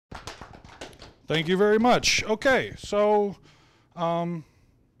Thank you very much. Okay, so I'm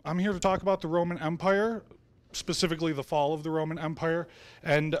here to talk about the Roman Empire, specifically the fall of the Roman Empire.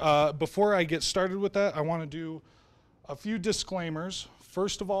 And before I get started with that, I want to do a few disclaimers.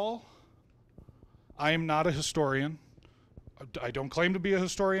 First of all, I am not a historian. I don't claim to be a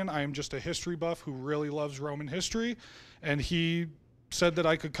historian. I am just a history buff who really loves Roman history. And he said that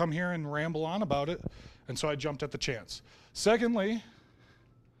I could come here and ramble on about it. And so I jumped at the chance. Secondly,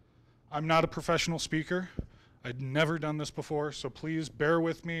 I'm not a professional speaker. I'd never done this before, so please bear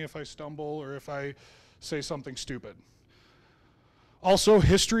with me if I stumble or if I say something stupid. Also,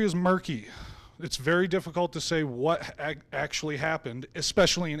 history is murky. It's very difficult to say what actually happened,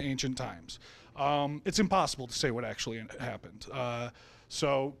 especially in ancient times. It's impossible to say what actually happened.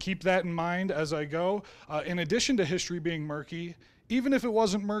 So keep that in mind as I go. In addition to history being murky, even if it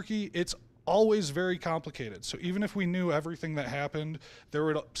wasn't murky, it's always very complicated. So even if we knew everything that happened, there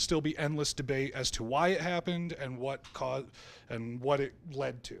would still be endless debate as to why it happened and what caused and what it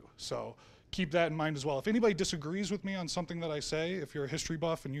led to. So keep that in mind as well. If anybody disagrees with me on something that I say, if you're a history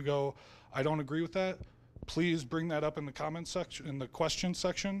buff and you go, I don't agree with that, please bring that up in the comment section, in the question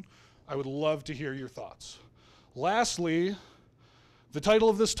section. I would love to hear your thoughts. Lastly, the title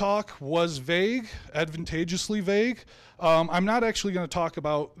of this talk was vague, advantageously vague. I'm not actually going to talk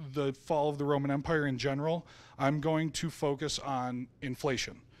about the fall of the Roman Empire in general. I'm going to focus on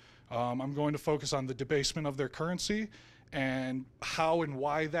inflation. I'm going to focus on the debasement of their currency and how and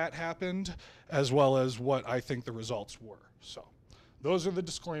why that happened, as well as what I think the results were. So those are the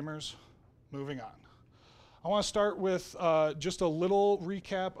disclaimers. Moving on. I want to start with just a little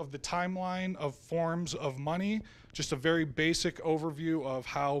recap of the timeline of forms of money, just a very basic overview of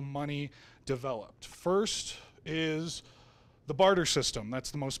how money developed. First is the barter system.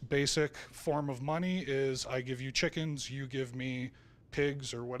 That's the most basic form of money, is I give you chickens, you give me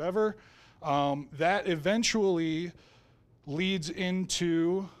pigs or whatever. That eventually leads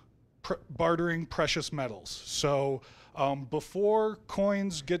into bartering precious metals. So before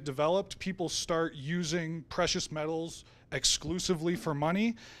coins get developed, people start using precious metals exclusively for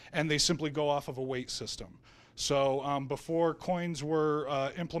money, and they simply go off of a weight system. So before coins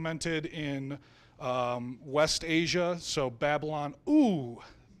were implemented in West Asia, so Babylon, ooh,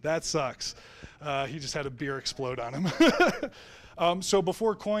 that sucks. He just had a beer explode on him. So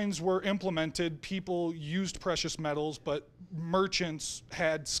before coins were implemented, people used precious metals, but merchants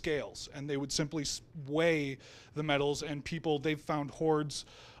had scales, and they would simply weigh the metals, and they've found hoards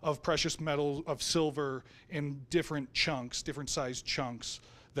of precious metals, of silver, in different chunks, different sized chunks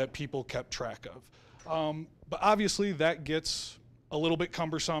that people kept track of. But obviously that gets a little bit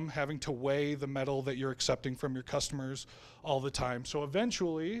cumbersome, having to weigh the metal that you're accepting from your customers all the time. So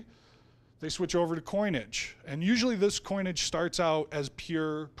eventually they switch over to coinage. And usually this coinage starts out as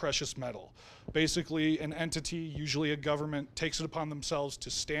pure precious metal. Basically, an entity, usually a government, takes it upon themselves to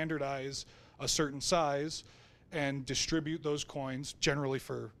standardize a certain size and distribute those coins, generally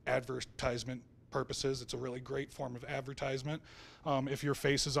for advertisement purposes. It's a really great form of advertisement if your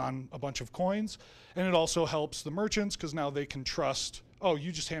face is on a bunch of coins. And it also helps the merchants, because now they can trust, oh,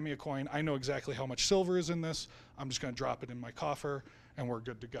 you just hand me a coin, I know exactly how much silver is in this, I'm just going to drop it in my coffer and we're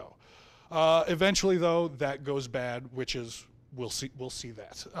good to go. Eventually though, that goes bad, which is, we'll see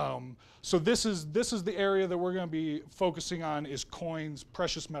that. So this is the area that we're going to be focusing on, is coins,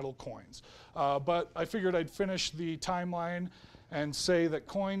 precious metal coins. But I figured I'd finish the timeline and say that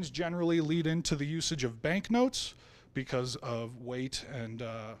coins generally lead into the usage of banknotes because of weight and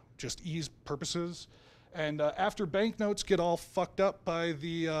just ease purposes. And after banknotes get all fucked up by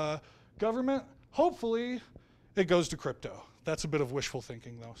the government, hopefully it goes to crypto. That's a bit of wishful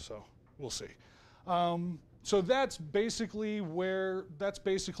thinking though, so we'll see. So that's basically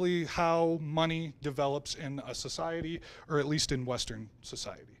how money develops in a society, or at least in Western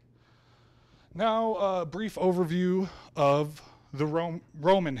society. Now, a brief overview of the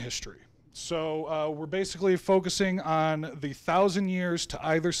Roman history. So we're basically focusing on the 1,000 years to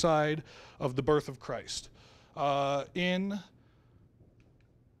either side of the birth of Christ. In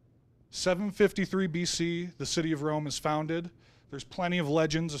 753 BC, the city of Rome is founded. There's plenty of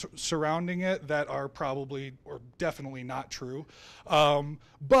legends surrounding it that are probably or definitely not true.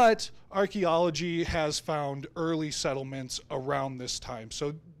 But archaeology has found early settlements around this time.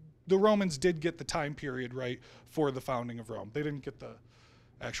 So the Romans did get the time period right for the founding of Rome. They didn't get the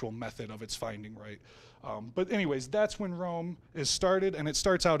actual method of its finding right. But anyways, that's when Rome is started, and it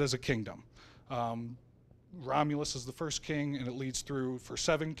starts out as a kingdom. Romulus is the first king, and it leads through for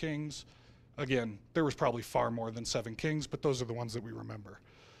 7 kings. Again, there was probably far more than 7 kings, but those are the ones that we remember.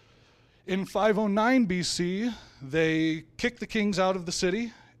 In 509 BC, they kicked the kings out of the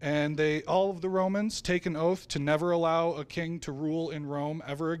city, and all of the Romans take an oath to never allow a king to rule in Rome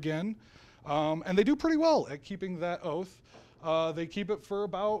ever again. And they do pretty well at keeping that oath. They keep it for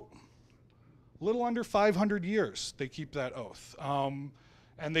about a little under 500 years. They keep that oath.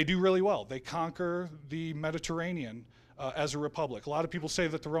 And they do really well. They conquer the Mediterranean as a republic. A lot of people say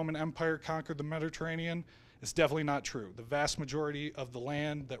that the Roman Empire conquered the Mediterranean. It's definitely not true. The vast majority of the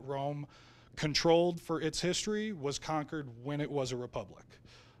land that Rome controlled for its history was conquered when it was a republic.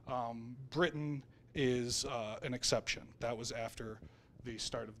 Britain is an exception. That was after the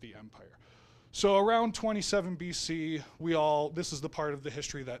start of the empire. So around 27 BC, this is the part of the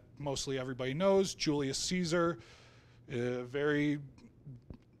history that mostly everybody knows. Julius Caesar very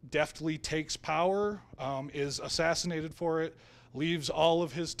deftly takes power, is assassinated for it, leaves all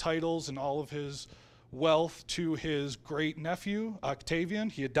of his titles and all of his wealth to his great nephew, Octavian.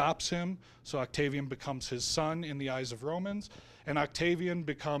 He adopts him, so Octavian becomes his son in the eyes of Romans, and Octavian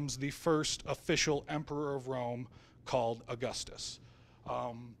becomes the first official emperor of Rome, called Augustus.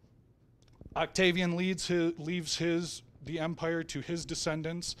 Octavian leaves the empire to his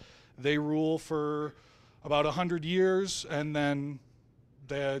descendants. They rule for about 100 years, and then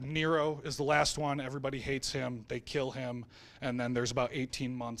Nero is the last one. Everybody hates him. They kill him, and then there's about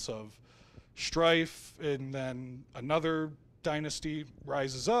 18 months of strife, and then another dynasty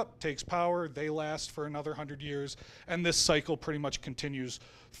rises up, takes power. They last for another 100 years, and this cycle pretty much continues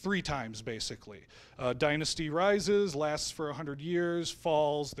 3 times, basically. Dynasty rises, lasts for 100 years,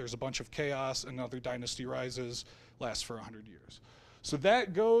 falls, there's a bunch of chaos, another dynasty rises, lasts for 100 years. So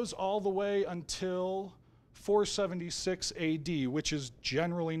that goes all the way until 476 AD, which is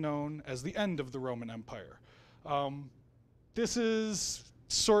generally known as the end of the Roman Empire. This is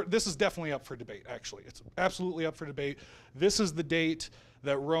definitely up for debate, actually. It's absolutely up for debate. This is the date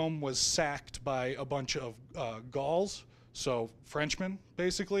that Rome was sacked by a bunch of Gauls, so Frenchmen,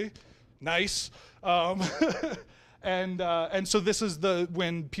 basically. Nice. And so this is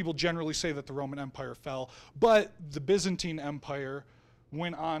when people generally say that the Roman Empire fell, but the Byzantine Empire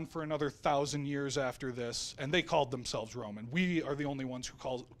went on for another 1,000 years after this, and they called themselves Roman. We are the only ones who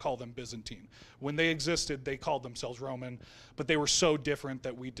call them Byzantine. When they existed, they called themselves Roman, but they were so different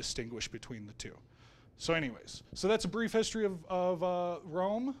that we distinguish between the two. So anyways, so that's a brief history of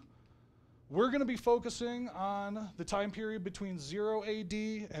Rome. We're going to be focusing on the time period between 0 AD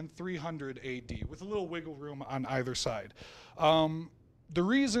and 300 AD, with a little wiggle room on either side. The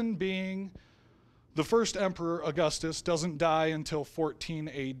reason being, the first emperor, Augustus, doesn't die until 14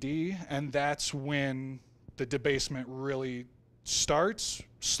 AD, and that's when the debasement really starts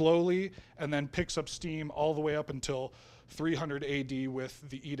slowly and then picks up steam all the way up until 300 AD with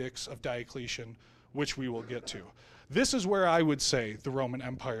the edicts of Diocletian, which we will get to. This is where I would say the Roman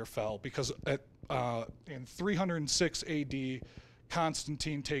Empire fell, because in 306 AD,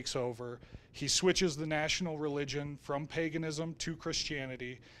 Constantine takes over. He switches the national religion from paganism to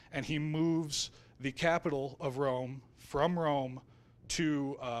Christianity, and he moves the capital of Rome from Rome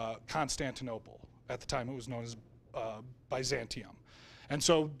to Constantinople. At the time it was known as Byzantium. And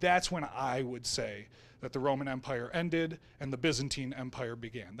so that's when I would say that the Roman Empire ended and the Byzantine Empire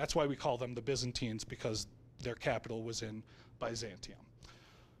began. That's why we call them the Byzantines, because their capital was in Byzantium.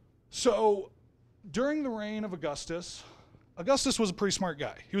 So during the reign of Augustus, Augustus was a pretty smart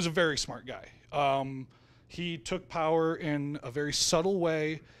guy. He was a very smart guy. He took power in a very subtle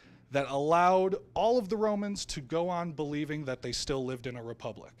way that allowed all of the Romans to go on believing that they still lived in a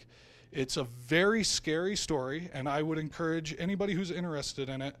republic. It's a very scary story, and I would encourage anybody who's interested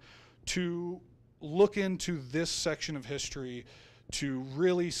in it to look into this section of history to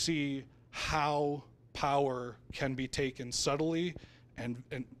really see how power can be taken subtly, and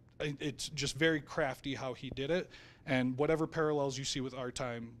it's just very crafty how he did it, and whatever parallels you see with our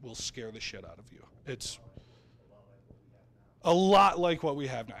time will scare the shit out of you. It's a lot like what we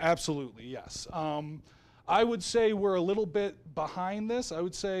have now. Absolutely, yes. I would say we're a little bit behind this. I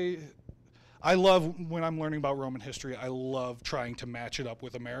would say I love, when I'm learning about Roman history, I love trying to match it up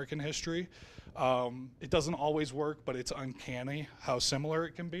with American history. It doesn't always work, but it's uncanny how similar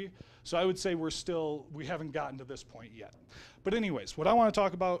it can be. So I would say we haven't gotten to this point yet. But anyways, what I want to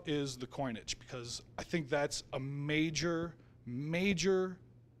talk about is the coinage, because I think that's a major, major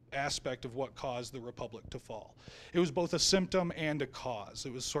aspect of what caused the Republic to fall. It was both a symptom and a cause.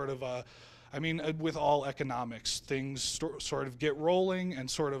 It was sort of with all economics, things sort of get rolling and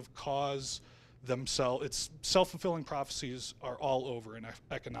sort of cause themselves. It's self-fulfilling prophecies are all over in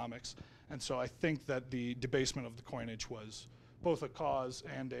economics. And so I think that the debasement of the coinage was both a cause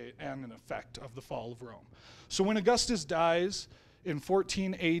and an effect of the fall of Rome. So when Augustus dies in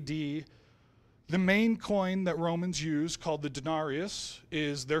 14 AD, The main coin that Romans use, called the denarius,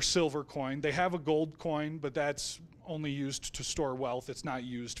 is their silver coin. They have a gold coin, but that's only used to store wealth. It's not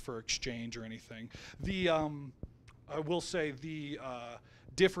used for exchange or anything. I will say the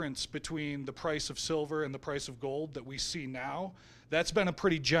difference between the price of silver and the price of gold that we see now, that's been a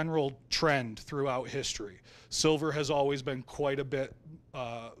pretty general trend throughout history. Silver has always been quite a bit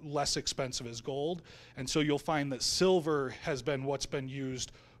less expensive as gold, and so you'll find that silver has been what's been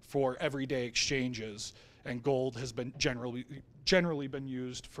used for everyday exchanges, and gold has been generally been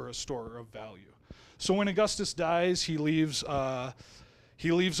used for a store of value. So when Augustus dies, he leaves a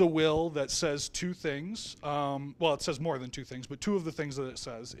will that says two things. Well, it says more than two things, but two of the things that it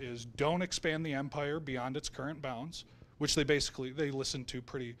says is don't expand the empire beyond its current bounds, which they listen to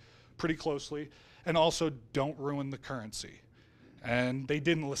pretty closely, and also don't ruin the currency. And they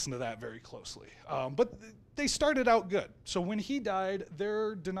didn't listen to that very closely. But they started out good. So when he died,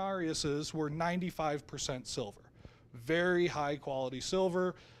 their denariuses were 95% silver. Very high quality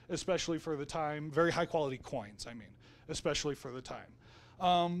silver, especially for the time. Very high quality coins, I mean, especially for the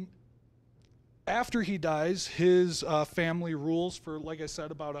time. After he dies, his family rules for, like I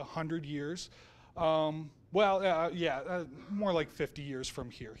said, about 100 years. More like 50 years from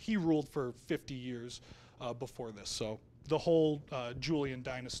here. He ruled for 50 years before this. So the whole Julian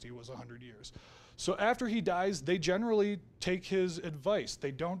dynasty was 100 years. So after he dies, they generally take his advice. They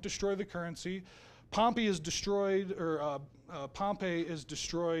don't destroy the currency. Pompeii is destroyed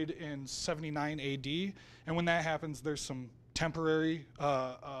in 79 AD, and when that happens, there's some temporary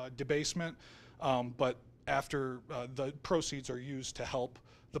debasement, but after the proceeds are used to help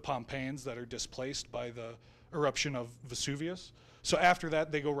the Pompeians that are displaced by the eruption of Vesuvius. So after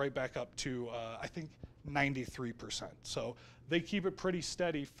that, they go right back up to, I think, 93%. So they keep it pretty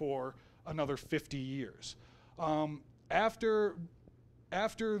steady for another 50 years. After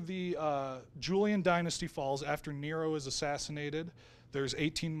the Julian dynasty falls, after Nero is assassinated, there's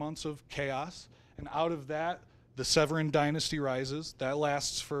 18 months of chaos, and out of that, the Severan dynasty rises. That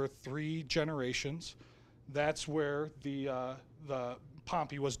lasts for 3 generations. That's where the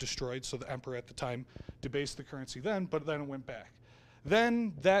Pompey was destroyed, so the emperor at the time debased the currency then, but then it went back.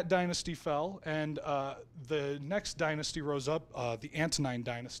 Then that dynasty fell, and the next dynasty rose up, the Antonine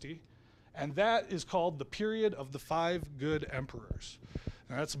dynasty, and that is called the period of the 5 good emperors.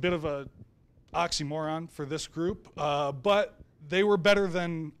 Now, that's a bit of an oxymoron for this group, but they were better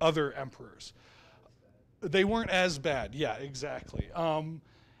than other emperors. They weren't as bad, yeah, exactly.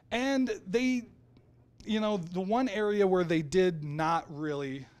 And they, the one area where they did not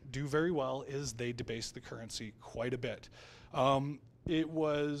really do very well is they debased the currency quite a bit. It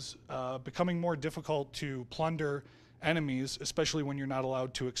was becoming more difficult to plunder enemies, especially when you're not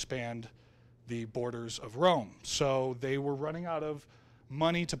allowed to expand the borders of Rome. So they were running out of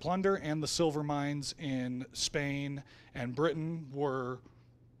money to plunder, and the silver mines in Spain and Britain were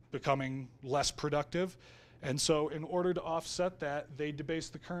becoming less productive. And so in order to offset that, they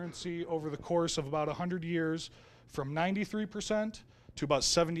debased the currency over the course of about 100 years from 93% to about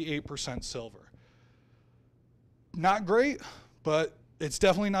 78% silver. Not great, but it's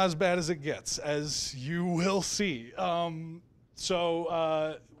definitely not as bad as it gets, as you will see. And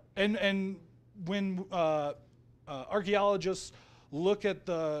when archaeologists look at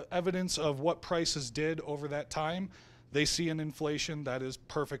the evidence of what prices did over that time, they see an inflation that is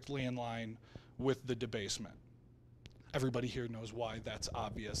perfectly in line with the debasement. Everybody here knows why that's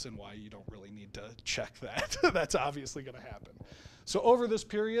obvious and why you don't really need to check that. That's obviously going to happen. So over this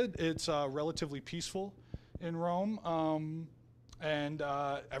period, it's relatively peaceful in Rome, and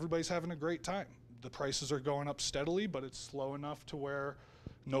everybody's having a great time. The prices are going up steadily, but it's slow enough to where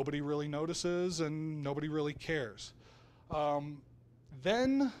nobody really notices and nobody really cares.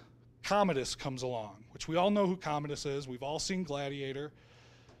 Then Commodus comes along, which we all know who Commodus is. We've all seen Gladiator.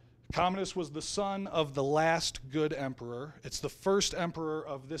 Commodus was the son of the last good emperor. It's the first emperor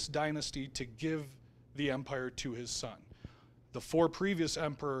of this dynasty to give the empire to his son. The 4 previous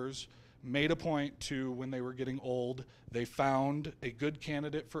emperors made a point to, when they were getting old, they found a good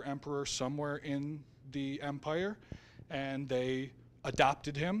candidate for emperor somewhere in the empire, and they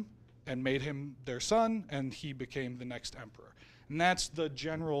adopted him and made him their son, and he became the next emperor. And that's the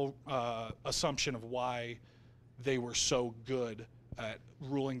general assumption of why they were so good at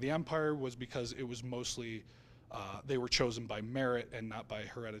ruling the empire, was because it was mostly, they were chosen by merit and not by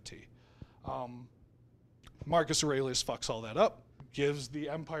heredity. Marcus Aurelius fucks all that up, gives the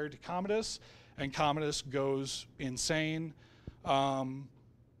empire to Commodus, and Commodus goes insane,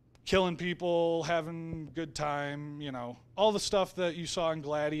 killing people, having a good time, all the stuff that you saw in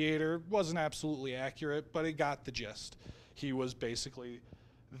Gladiator wasn't absolutely accurate, but it got the gist. He was basically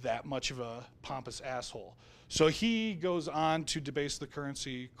that much of a pompous asshole. So he goes on to debase the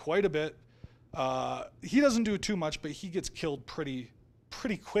currency quite a bit. He doesn't do it too much, but he gets killed pretty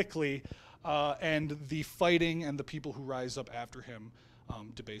quickly. And the fighting and the people who rise up after him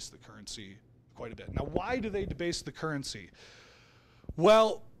debase the currency quite a bit. Now, why do they debase the currency?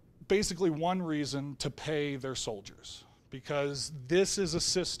 Well, basically one reason: to pay their soldiers, because this is a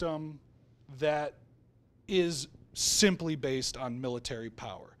system that is simply based on military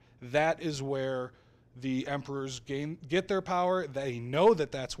power. That is where the emperors get their power. They know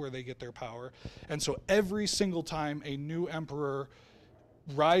that that's where they get their power. And so every single time a new emperor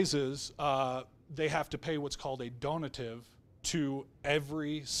rises, they have to pay what's called a donative to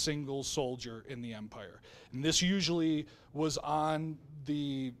every single soldier in the empire. And this usually was on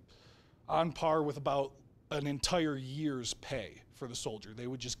par with about an entire year's pay for the soldier. They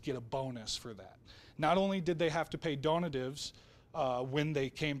would just get a bonus for that. Not only did they have to pay donatives when they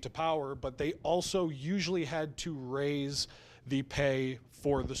came to power, but they also usually had to raise the pay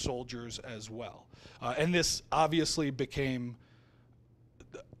for the soldiers as well. And this obviously became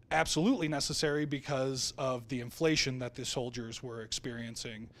absolutely necessary because of the inflation that the soldiers were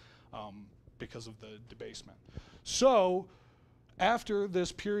experiencing because of the debasement. So after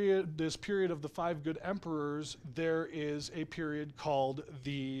this period of the 5 good emperors, there is a period called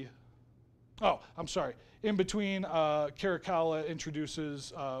the, in between, Caracalla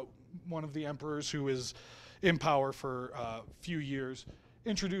introduces one of the emperors who is in power for a few years,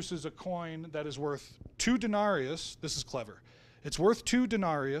 introduces a coin that is worth 2 denarius. This is clever. It's worth 2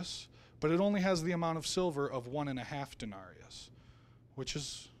 denarius, but it only has the amount of silver of 1.5 denarius, which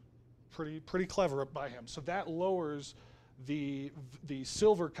is pretty clever by him. So that lowers the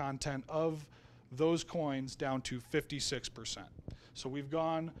silver content of those coins down to 56%. So we've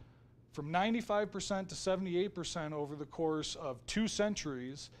gone from 95% to 78% over the course of 2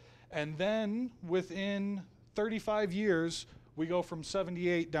 centuries, and then within 35 years, we go from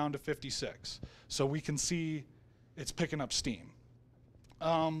 78 down to 56. So we can see it's picking up steam.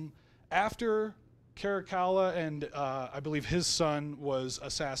 After Caracalla and I believe his son was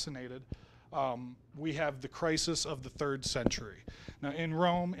assassinated, we have the crisis of the 3rd century. Now in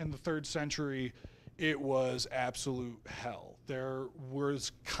Rome in the 3rd century, it was absolute hell. There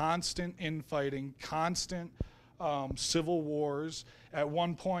was constant infighting, constant civil wars. At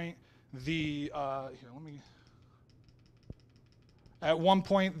one point, oh,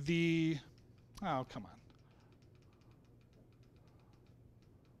 come on.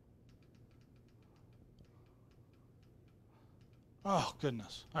 Oh,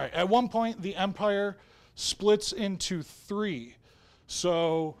 goodness. All right. At one point, the empire splits into 3.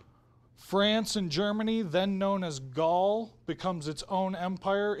 So France and Germany, then known as Gaul, becomes its own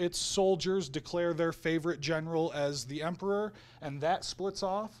empire. Its soldiers declare their favorite general as the emperor, and that splits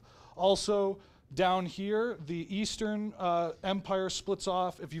off. Also, down here, the Eastern Empire splits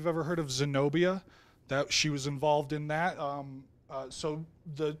off. If you've ever heard of Zenobia, that she was involved in that. So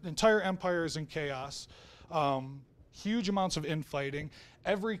the entire empire is in chaos. Huge amounts of infighting.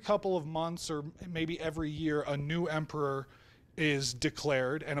 Every couple of months or maybe every year, a new emperor is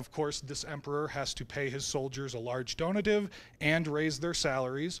declared, and of course this emperor has to pay his soldiers a large donative and raise their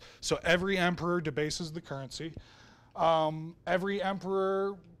salaries. So every emperor debases the currency. Every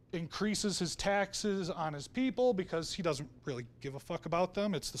emperor increases his taxes on his people because he doesn't really give a fuck about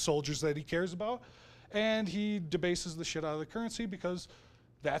them. It's the soldiers that he cares about. And he debases the shit out of the currency because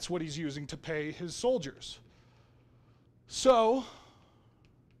that's what he's using to pay his soldiers. So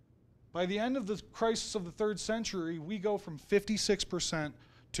by the end of the crisis of the 3rd century, we go from 56%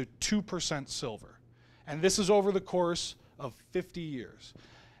 to 2% silver. And this is over the course of 50 years.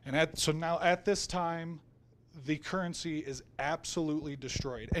 And so now at this time, the currency is absolutely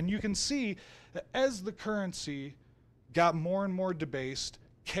destroyed. And you can see that as the currency got more and more debased,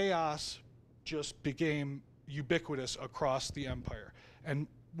 chaos just became ubiquitous across the empire. And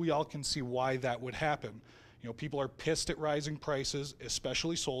we all can see why that would happen. You know, people are pissed at rising prices,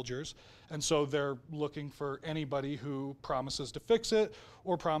 especially soldiers, and so they're looking for anybody who promises to fix it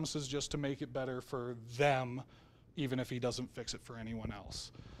or promises just to make it better for them, even if he doesn't fix it for anyone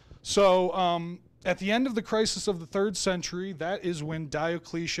else. So at the end of the crisis of the 3rd century, that is when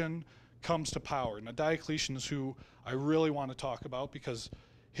Diocletian comes to power. Now, Diocletian is who I really want to talk about because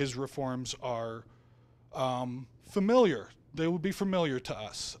his reforms are familiar. They will be familiar to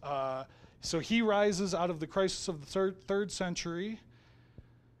us. So he rises out of the crisis of the 3rd century,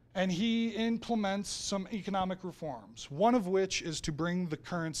 and he implements some economic reforms, one of which is to bring the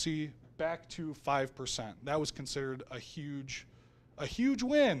currency back to 5%. That was considered a huge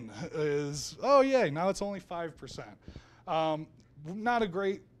win. Oh yay, now it's only 5%. not a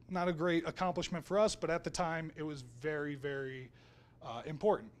great accomplishment for us, but at the time it was very, very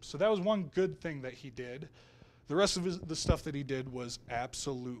important. So that was one good thing that he did. The rest of the stuff that he did was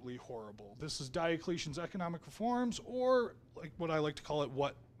absolutely horrible. This is Diocletian's economic reforms, or like what I like to call it,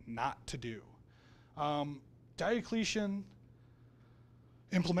 what not to do. Diocletian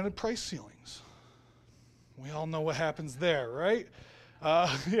implemented price ceilings. We all know what happens there, right?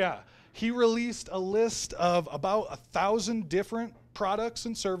 Yeah, he released a list of about 1,000 different products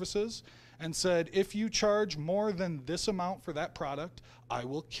and services and said, if you charge more than this amount for that product, I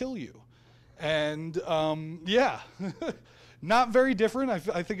will kill you. And yeah, not very different.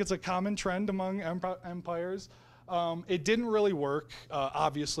 I think it's a common trend among empires. It didn't really work,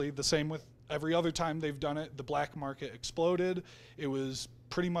 obviously. The same with every other time they've done it. The black market exploded. It was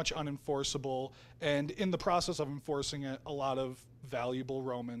pretty much unenforceable. And in the process of enforcing it, a lot of valuable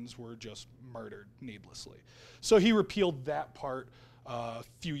Romans were just murdered needlessly. So he repealed that part a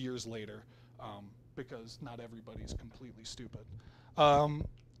few years later, because not everybody's completely stupid.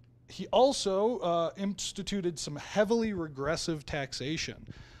 He also instituted some heavily regressive taxation,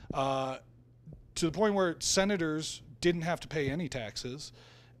 to the point where senators didn't have to pay any taxes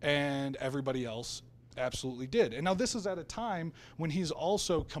and everybody else absolutely did. And now this is at a time when he's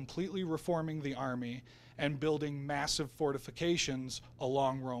also completely reforming the army and building massive fortifications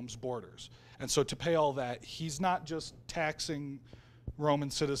along Rome's borders. And so to pay all that, he's not just taxing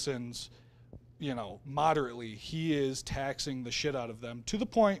Roman citizens, you know, moderately. He is taxing the shit out of them to the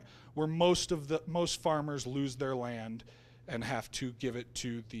point where most farmers lose their land and have to give it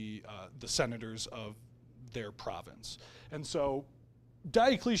to the senators of their province. And so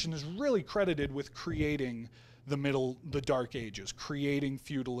Diocletian is really credited with creating the Dark Ages, creating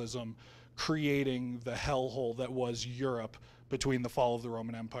feudalism, creating the hellhole that was Europe between the fall of the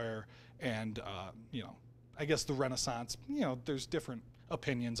Roman Empire and, you know, I guess the Renaissance. You know, there's different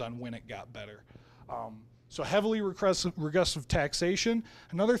opinions on when it got better. So heavily regressive taxation.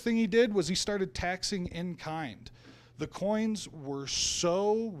 Another thing he did was he started taxing in kind. The coins were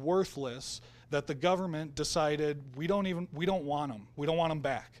so worthless that the government decided we don't want them. We don't want them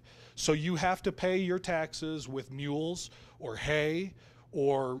back. So you have to pay your taxes with mules or hay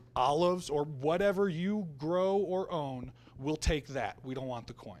or olives or whatever you grow or own. We'll take that. We don't want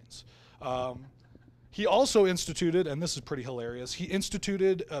the coins. He also instituted, and this is pretty hilarious, he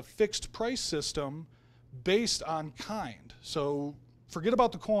instituted a fixed price system based on kind. So forget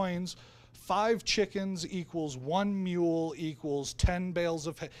about the coins. 5 chickens equals 1 mule equals 10 bales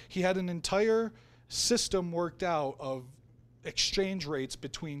of hay. He had an entire system worked out of exchange rates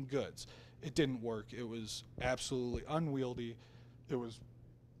between goods. It didn't work. It was absolutely unwieldy. It was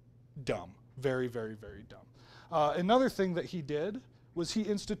dumb. Very, very, very dumb. Another thing that he did was he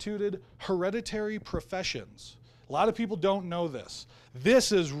instituted hereditary professions. A lot of people don't know this.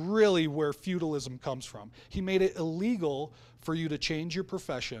 This is really where feudalism comes from. He made it illegal for you to change your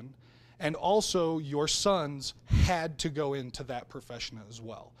profession, and also your sons had to go into that profession as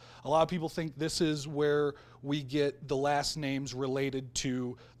well. A lot of people think this is where we get the last names related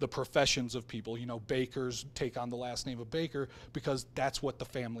to the professions of people. You know, bakers take on the last name of baker because that's what the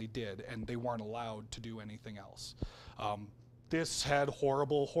family did, and they weren't allowed to do anything else. This had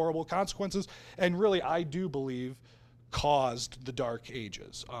horrible, horrible consequences, and really, I do believe, caused the Dark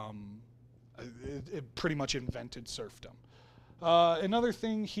Ages. It pretty much invented serfdom. Another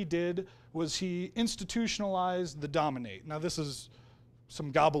thing he did was he institutionalized the dominate. Now, this is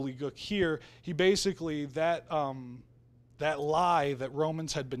some gobbledygook here. He basically, that lie that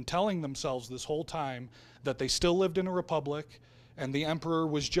Romans had been telling themselves this whole time, that they still lived in a republic, and the emperor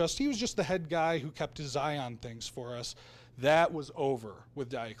was just the head guy who kept his eye on things for us. That was over with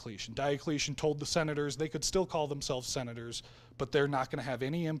Diocletian. Diocletian told the senators they could still call themselves senators, but they're not going to have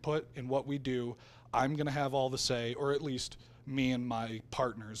any input in what we do. I'm going to have all the say, or at least me and my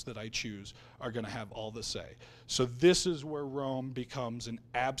partners that I choose are going to have all the say. So this is where Rome becomes an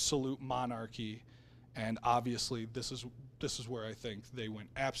absolute monarchy, and obviously this is where I think they went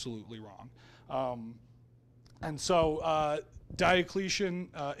absolutely wrong. And so Diocletian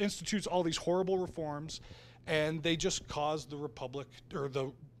institutes all these horrible reforms, and they just caused the republic, or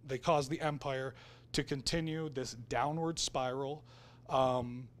they caused the empire to continue this downward spiral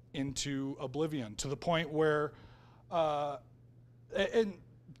into oblivion, to the point where, and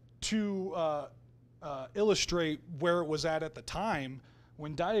to illustrate where it was at the time,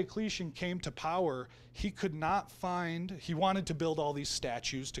 when Diocletian came to power, he wanted to build all these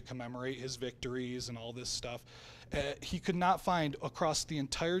statues to commemorate his victories and all this stuff. He could not find across the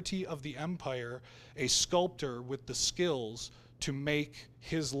entirety of the empire a sculptor with the skills to make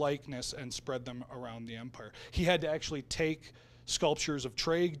his likeness and spread them around the empire. He had to actually take sculptures of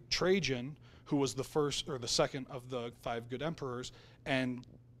Trajan, who was the first or the second of the 5 good emperors, and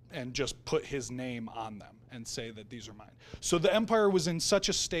just put his name on them and say that these are mine. So the empire was in such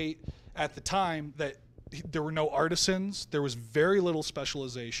a state at the time that there were no artisans, there was very little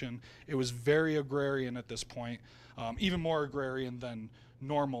specialization, it was very agrarian at this point, even more agrarian than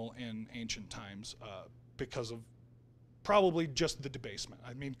normal in ancient times, because of probably just the debasement.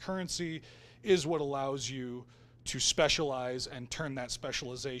 I mean, currency is what allows you to specialize and turn that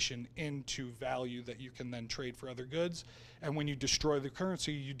specialization into value that you can then trade for other goods. And when you destroy the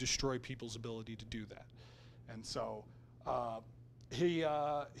currency, you destroy people's ability to do that. And so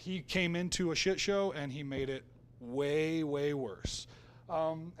he came into a shit show and he made it way, way worse.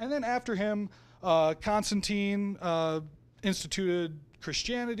 And then after him, Constantine instituted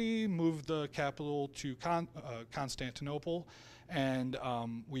Christianity, moved the capital to Constantinople, and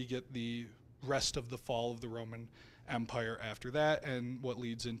we get the rest of the fall of the Roman Empire after that, and what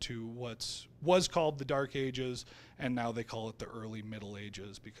leads into what was called the Dark Ages, and now they call it the early Middle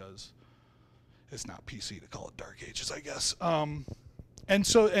Ages because it's not PC to call it Dark Ages, I guess. And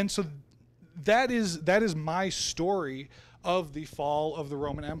so that is my story of the fall of the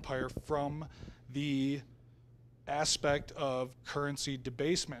Roman Empire from the aspect of currency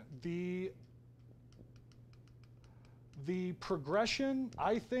debasement. The progression,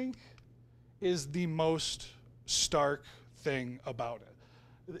 I think, is the most stark thing about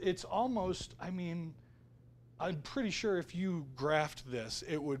it. It's almost, I mean, I'm pretty sure if you graphed this,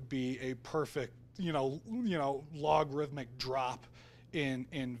 it would be a perfect, logarithmic drop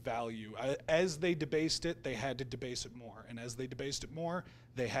in value. As they debased it, they had to debase it more. And as they debased it more,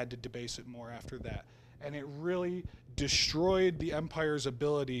 they had to debase it more after that. And it really destroyed the empire's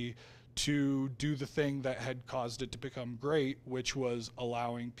ability to do the thing that had caused it to become great, which was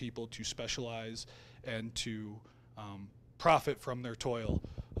allowing people to specialize and to profit from their toil,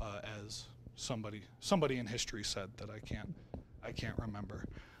 as somebody in history said that I can't remember.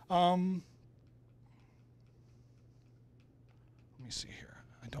 Let me see here.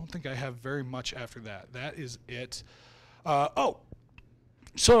 I don't think I have very much after that. That is it.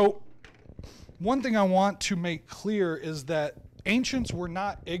 So one thing I want to make clear is that ancients were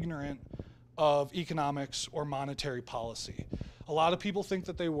not ignorant of economics or monetary policy. A lot of people think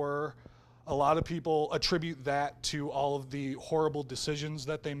that they were. A lot of people attribute that to all of the horrible decisions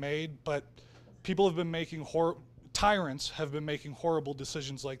that they made, but people have been making tyrants have been making horrible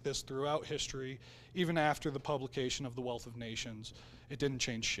decisions like this throughout history, even after the publication of The Wealth of Nations. It didn't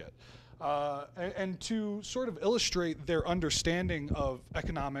change shit. And to sort of illustrate their understanding of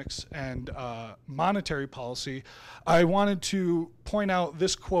economics and monetary policy, I wanted to point out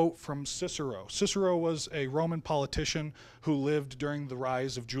this quote from Cicero. Cicero was a Roman politician who lived during the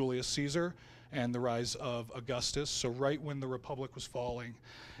rise of Julius Caesar and the rise of Augustus, so right when the Republic was falling.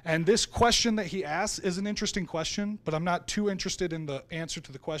 And this question that he asks is an interesting question, but I'm not too interested in the answer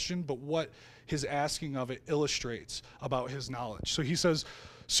to the question, but what his asking of it illustrates about his knowledge. So he says,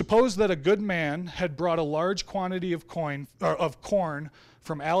 suppose that a good man had brought a large quantity of corn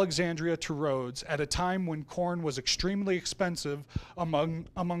from Alexandria to Rhodes at a time when corn was extremely expensive among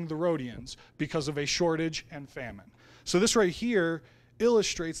the Rhodians because of a shortage and famine. So this right here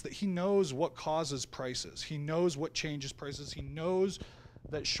illustrates that he knows what causes prices. He knows what changes prices. He knows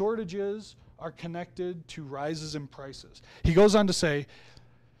that shortages are connected to rises in prices. He goes on to say,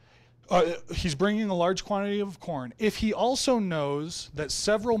 he's bringing a large quantity of corn. If he also knows that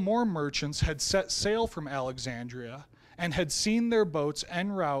several more merchants had set sail from Alexandria and had seen their boats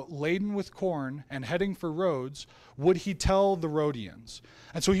en route laden with corn and heading for Rhodes, would he tell the Rhodians?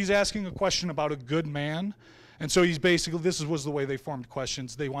 And so he's asking a question about a good man. And so he's basically, this was the way they formed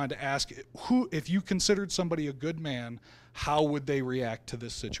questions. They wanted to ask, if you considered somebody a good man, how would they react to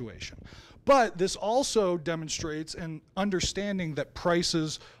this situation? But this also demonstrates an understanding that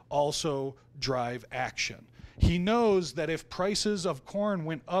prices also drive action. He knows that if prices of corn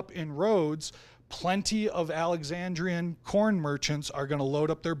went up in Rhodes, plenty of Alexandrian corn merchants are going to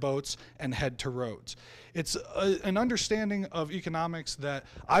load up their boats and head to Rhodes. It's an understanding of economics that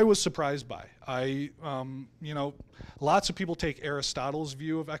I was surprised by. Lots of people take Aristotle's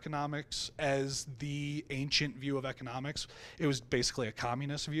view of economics as the ancient view of economics. It was basically a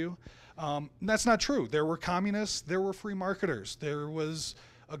communist view. That's not true. There were communists, there were free marketers, there was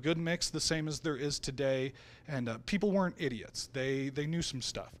a good mix, the same as there is today, and people weren't idiots. They knew some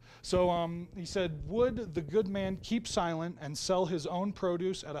stuff. So he said, would the good man keep silent and sell his own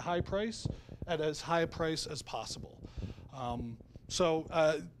produce at a high price, at as high a price as possible?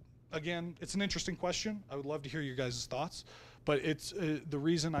 Again, it's an interesting question. I would love to hear your guys' thoughts, but it's the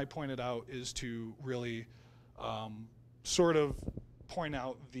reason I pointed out is to really sort of point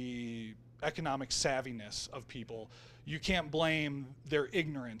out the economic savviness of people. You can't blame their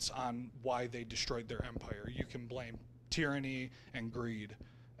ignorance on why they destroyed their empire. You can blame tyranny and greed,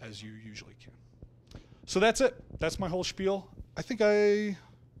 as you usually can. So that's it. That's my whole spiel. I think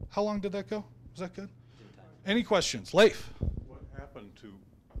how long did that go? Was that good? Any questions? Leif?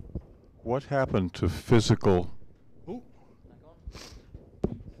 What happened to physical? Ooh.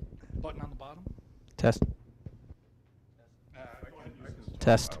 Button on the bottom? Test.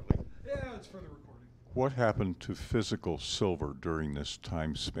 Test. Yeah, it's for the recording. What happened to physical silver during this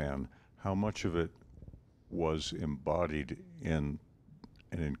time span? How much of it was embodied in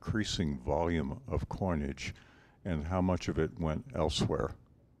an increasing volume of coinage, and how much of it went elsewhere?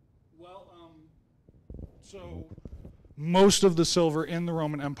 Well, so most of the silver in the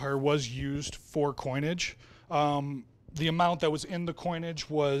Roman Empire was used for coinage. The amount that was in the coinage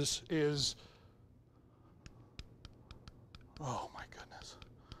is oh my goodness.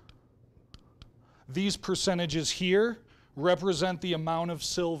 These percentages here represent the amount of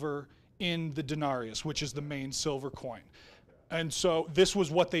silver in the denarius, which is the main silver coin. And so this was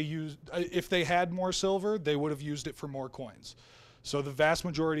what they used. If they had more silver, they would have used it for more coins. So the vast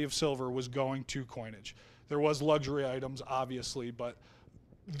majority of silver was going to coinage. There was luxury items, obviously, but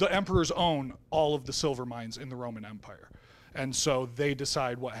the emperors own all of the silver mines in the Roman Empire. And so they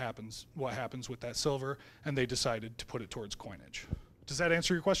decide what happens with that silver, and they decided to put it towards coinage. Does that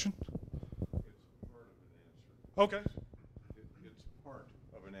answer your question? Okay. It's part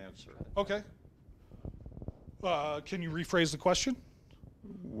of an answer. Okay. Can you rephrase the question?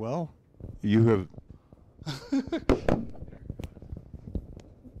 Well, you have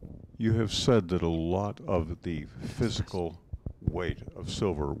you have said that a lot of the physical weight of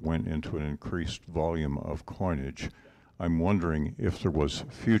silver went into an increased volume of coinage. I'm wondering if there was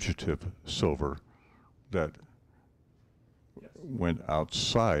fugitive silver that went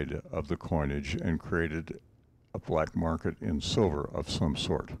outside of the coinage and created a black market in silver of some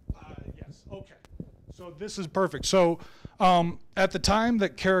sort. Yes, okay. So this is perfect. So at the time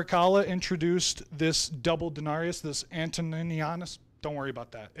that Caracalla introduced this double denarius, this Antoninianus, don't worry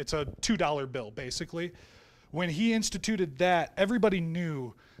about that. It's a $2 bill, basically. When he instituted that, everybody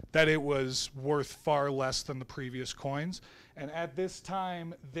knew that it was worth far less than the previous coins. And at this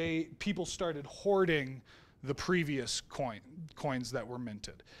time, people started hoarding the previous coins that were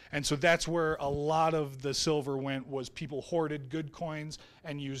minted. And so that's where a lot of the silver went, was people hoarded good coins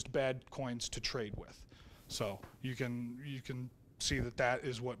and used bad coins to trade with. So you can see that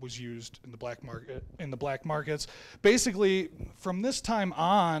is what was used in the black markets. Basically, from this time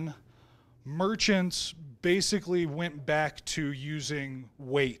on, merchants basically went back to using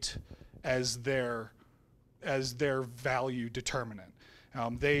weight as their value determinant.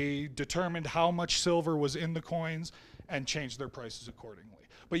 They determined how much silver was in the coins and changed their prices accordingly.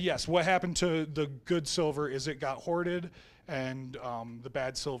 But yes, what happened to the good silver is it got hoarded, and the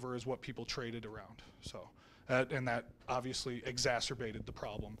bad silver is what people traded around. So, and that obviously exacerbated the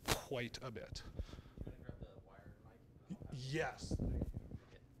problem quite a bit. Can I grab the wired mic? Yes.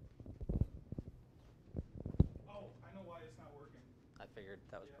 Oh, I know why it's not working. I figured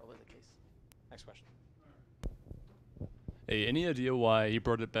that was probably the case. Next question. Hey, any idea why he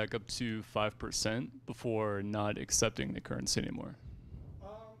brought it back up to 5% before not accepting the currency anymore?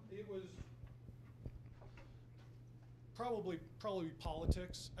 It was probably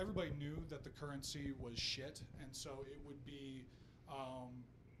politics. Everybody knew that the currency was shit, and so it would be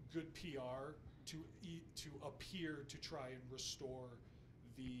good PR to appear to try and restore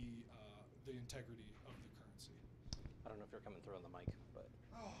the integrity of the currency. I don't know if you're coming through on the mic, but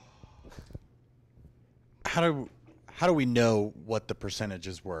How do we know what the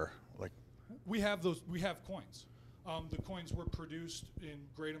percentages were? Like, we have coins. The coins were produced in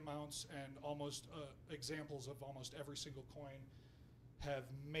great amounts, and almost examples of almost every single coin have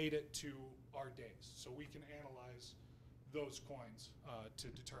made it to our days. So we can analyze those coins to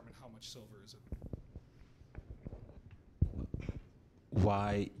determine how much silver is in them.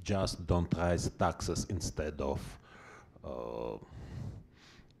 Why just don't raise taxes instead of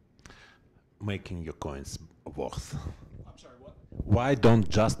making your coins worth? I'm sorry, what? Why don't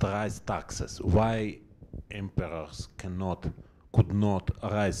just raise taxes? Why emperors could not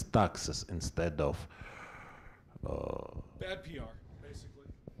raise taxes instead of Bad PR, basically.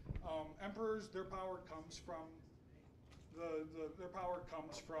 Emperors, their power comes from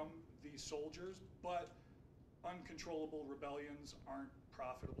the soldiers, but uncontrollable rebellions aren't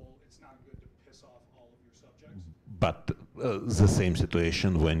profitable. It's not good to piss off all of your subjects. but the same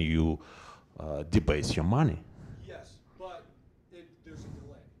situation when you debase your money? Yes, but there's a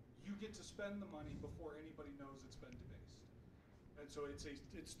delay. You get to spend the money before anybody knows it's been debased.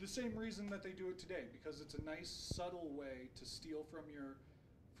 the same reason that they do it today, because it's a nice, subtle way to steal from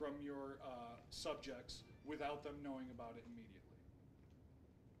your subjects without them knowing about it immediately.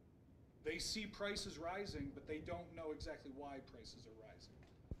 They see prices rising, but they don't know exactly why prices are rising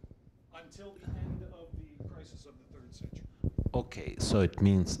until the end of the crisis of the 3rd century. Okay, so it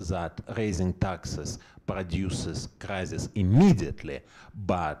means that raising taxes produces crisis immediately,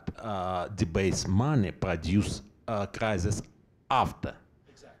 but debased money produce crisis after.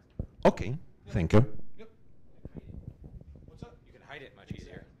 Exactly. Okay, thank you. Yep. What's up? You can hide it much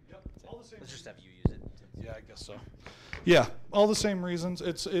easier. Yep. All the same. Let's just have you use it. Yeah, I guess so. Yeah, all the same reasons.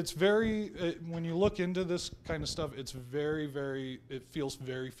 It's very when you look into this kind of stuff, it's very it feels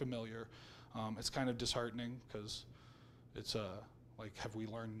very familiar. It's kind of disheartening because it's like, have we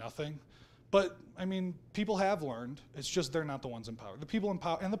learned nothing? But I mean, people have learned. It's just they're not the ones in power. The people in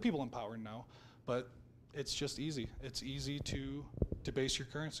power and the people in power know, but it's just easy. It's easy to debase your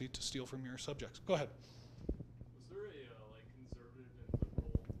currency to steal from your subjects. Go ahead. Was there a like conservative and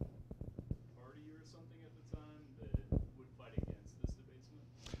liberal party or something at the time that would fight against this debasement?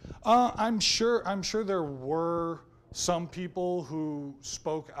 I'm sure there were some people who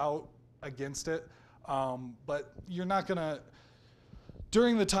spoke out against it, but you're not gonna.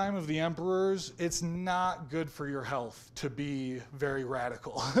 During the time of the emperors, it's not good for your health to be very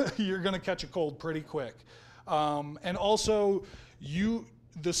radical. You're gonna catch a cold pretty quick, and also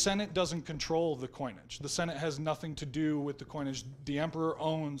the Senate doesn't control the coinage. The Senate has nothing to do with the coinage. The emperor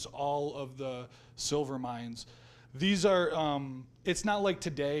owns all of the silver mines. These are, it's not like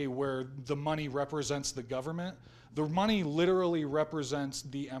today where the money represents the government. The money literally represents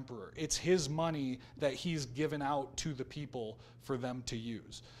the emperor. It's his money that he's given out to the people for them to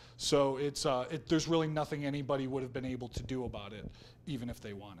use. So there's really nothing anybody would have been able to do about it, even if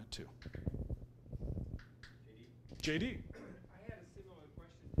they wanted to. JD. I had a similar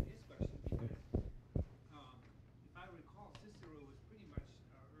question to his question because, if I recall, Cicero was pretty much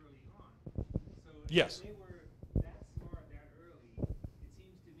early on. So Yes. if they were that smart that early, it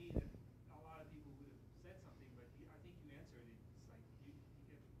seems to me that a lot of people would have said something. But I think you answered it. It's like you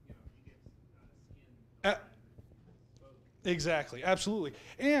get skin. Exactly, absolutely.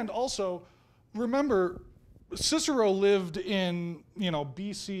 And also, remember, Cicero lived in,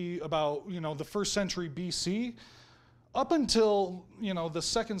 BC, about, the 1st century BC. Up until, the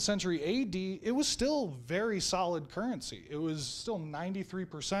 2nd century AD, it was still very solid currency. It was still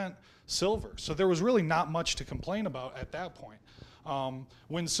 93% silver. So there was really not much to complain about at that point.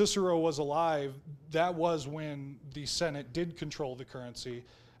 When Cicero was alive, that was when the Senate did control the currency.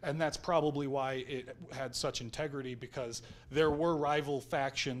 And that's probably why it had such integrity, because there were rival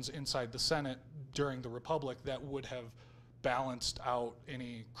factions inside the Senate during the Republic that would have balanced out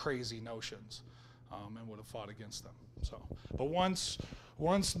any crazy notions and would have fought against them. So, but once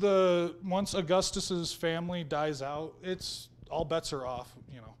Augustus's family dies out, it's all bets are off.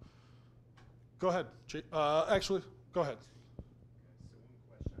 Go ahead. Actually, go ahead. So one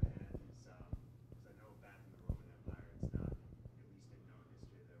question I had is, because I know back in the Roman Empire, it's not, at least in known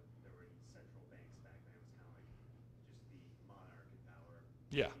history, there were any central banks back then. It was kind of like just the monarch in power.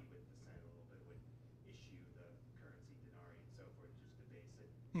 Yeah. Maybe with the Senate a little bit would issue the currency denarii and so forth, just debase it.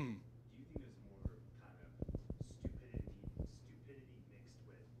 Hmm. Do you think there's more kind of stupidity mixed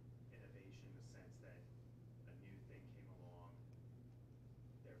with innovation, in the sense that a new thing came along,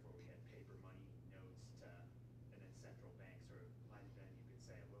 therefore we had paper money, notes, and then central banks, or might have been, you could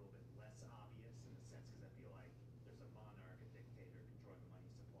say, a little bit less obvious in the sense, because I feel like there's a monarch, a dictator controlling the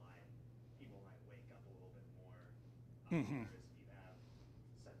money supply, and people might wake up a little bit more. Mhm. Whereas if you have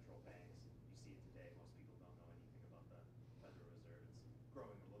central banks, you see it today, most people don't know anything about the Federal Reserve. It's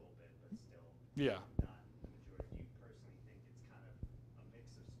growing a little bit, but still Yeah. not the majority. Do you personally think it's kind of a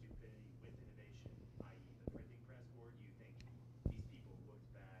mix of stupidity with innovation, i.e. the printing press, or do you think these people looked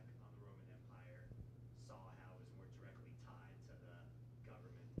back on the Roman Empire, saw how it was more directly tied to the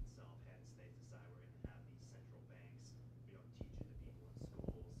government itself, hence they decide we're going to have these central banks, we don't teach it to people in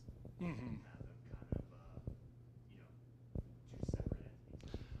schools, Mhm. have them kind of, two separate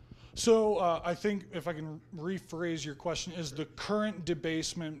entities? So I think if I can rephrase your question, is the current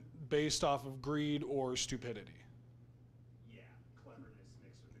debasement based off of greed or stupidity? Yeah, cleverness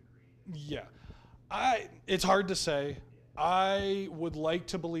mixed with the greed. Yeah, it's hard to say. I would like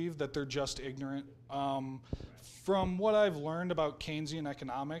to believe that they're just ignorant. From what I've learned about Keynesian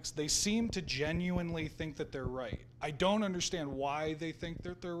economics, they seem to genuinely think that they're right. I don't understand why they think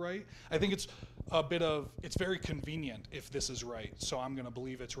that they're right. I think it's it's very convenient if this is right, so I'm going to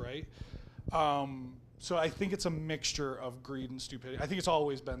believe it's right. So I think it's a mixture of greed and stupidity. I think it's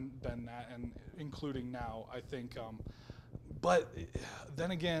always been that, and including now. I think But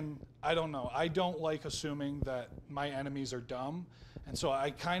then again, I don't know. I don't like assuming that my enemies are dumb. And so I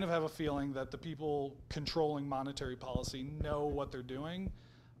kind of have a feeling that the people controlling monetary policy know what they're doing.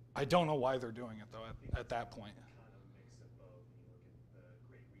 I don't know why they're doing it, though, at that point. Kind of a mix of both. You look at the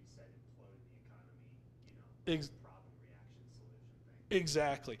Great Reset imploded the economy, problem, reaction, solution thing.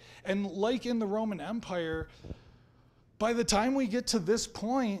 Exactly. And like in the Roman Empire, by the time we get to this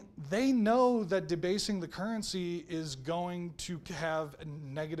point, they know that debasing the currency is going to have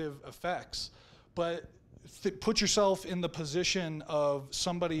negative effects. But put yourself in the position of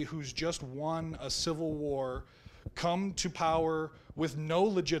somebody who's just won a civil war, come to power with no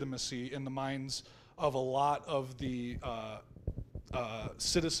legitimacy in the minds of a lot of the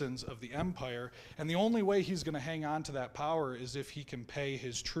citizens of the empire, and the only way he's going to hang on to that power is if he can pay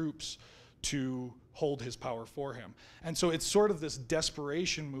his troops to hold his power for him. And so it's sort of this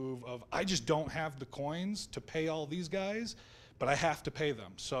desperation move of, I just don't have the coins to pay all these guys, but I have to pay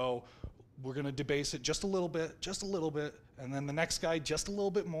them. So we're going to debase it just a little bit, and then the next guy just a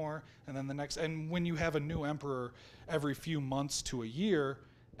little bit more, and then the next. And when you have a new emperor every few months to a year,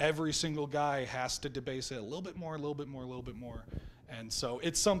 every single guy has to debase it a little bit more, a little bit more, a little bit more. And so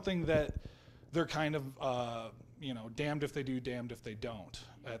it's something that they're kind of, damned if they do, damned if they don't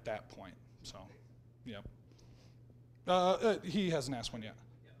at that point. So, yeah. He hasn't asked one yet.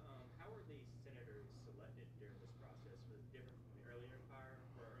 How were the senators selected during this process? Was it different from the earlier empire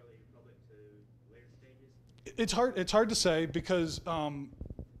or early republic to later stages? It's hard to say because,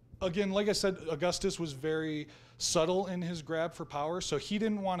 again, like I said, Augustus was very subtle in his grab for power, so he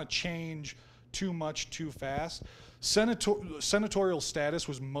didn't want to change too much too fast. Senatorial status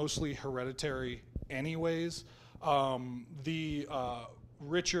was mostly hereditary anyways. The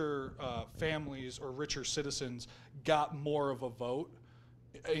richer families or richer citizens got more of a vote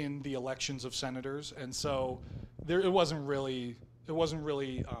in the elections of senators, and so there wasn't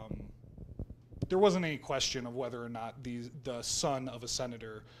any question of whether or not the son of a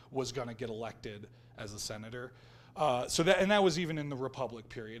senator was going to get elected as a senator. That was even in the Republic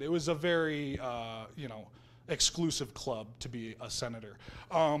period. It was a very exclusive club to be a senator.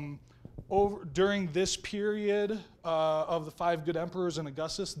 During this period of the 5 good emperors and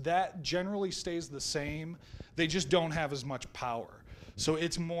Augustus, that generally stays the same. They just don't have as much power. So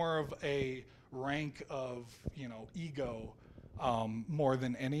it's more of a rank of ego more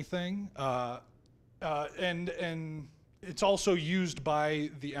than anything. And it's also used by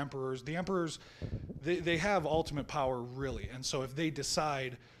the emperors. The emperors, they have ultimate power, really. And so if they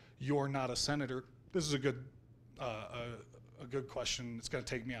decide you're not a senator, this is a good question. It's going to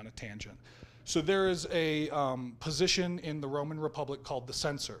take me on a tangent. So there is a position in the Roman Republic called the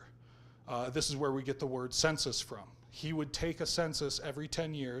censor. This is where we get the word census from. He would take a census every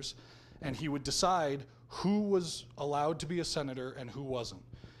 10 years, and he would decide who was allowed to be a senator and who wasn't.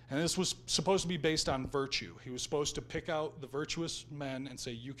 And this was supposed to be based on virtue. He was supposed to pick out the virtuous men and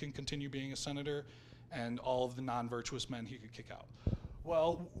say, you can continue being a senator, and all of the non-virtuous men he could kick out.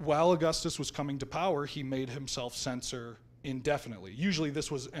 Well, while Augustus was coming to power, he made himself censor indefinitely. Usually this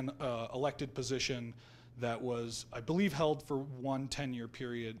was an elected position that was, I believe, held for one 10-year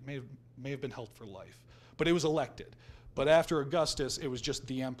period, may have been held for life, but it was elected. But after Augustus, it was just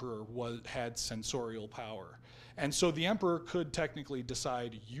the emperor had censorial power. And so the emperor could technically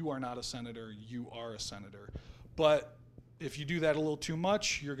decide, you are not a senator, you are a senator. But if you do that a little too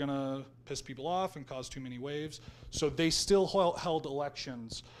much, you're gonna piss people off and cause too many waves. So they still held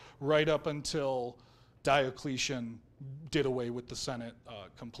elections right up until Diocletian did away with the Senate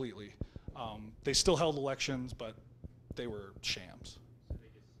completely. They still held elections, but they were shams. So they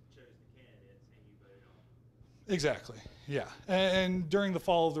just chose the candidates and you voted on them. Exactly, yeah. And during the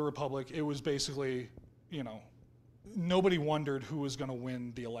fall of the Republic, it was basically, nobody wondered who was going to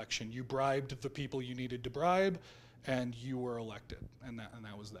win the election. You bribed the people you needed to bribe, and you were elected, and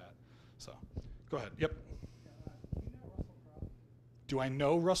that was that. So, go ahead. Yep. Do I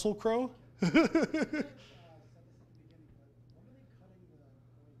know Russell Crowe?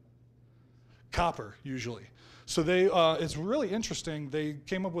 Copper, usually. So it's really interesting. They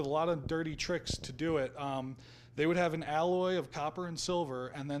came up with a lot of dirty tricks to do it. They would have an alloy of copper and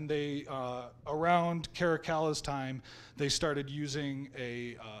silver, and then they, around Caracalla's time, they started using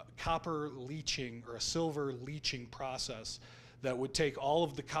a copper leaching or a silver leaching process that would take all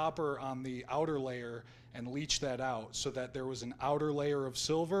of the copper on the outer layer and leach that out so that there was an outer layer of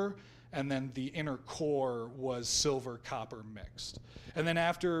silver, and then the inner core was silver copper mixed. And then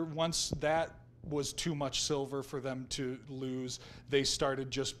once that was too much silver for them to lose, they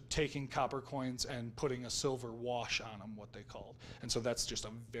started just taking copper coins and putting a silver wash on them, what they called. And so that's just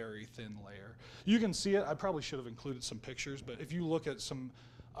a very thin layer. You can see it. I probably should have included some pictures, but if you look at some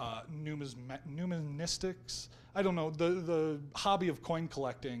numismatics, I don't know, the hobby of coin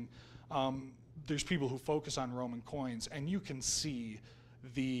collecting, there's people who focus on Roman coins, and you can see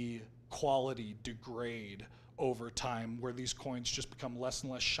the quality degrade over time, where these coins just become less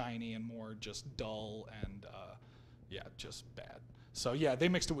and less shiny and more just dull and yeah, just bad. So yeah, they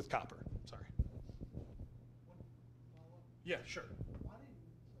mixed it with copper. Sorry. Yeah, sure. Why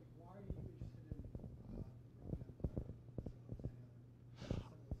are you interested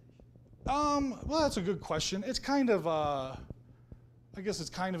in Well, that's a good question. It's kind of I guess it's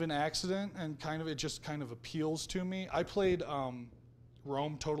kind of an accident, and kind of it just kind of appeals to me. I played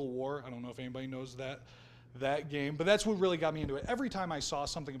Rome Total War. I don't know if anybody knows that game, but that's what really got me into it. Every time I saw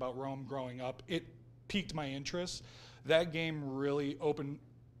something about Rome growing up, it piqued my interest. That game really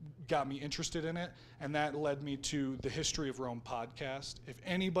got me interested in it, and that led me to the History of Rome podcast. If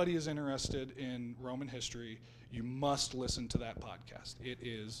anybody is interested in Roman history, you must listen to that podcast. It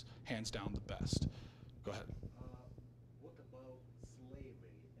is hands down the best. Go ahead. What about slavery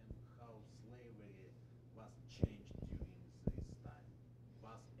and how slavery was changed during this time?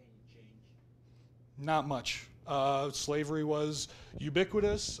 Was any change? Not much. Slavery was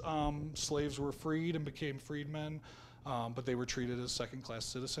ubiquitous. Slaves were freed and became freedmen, but they were treated as second-class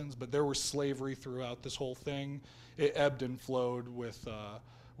citizens. But there was slavery throughout this whole thing. It ebbed and flowed with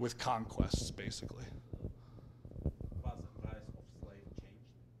conquests, basically. Was the price of slave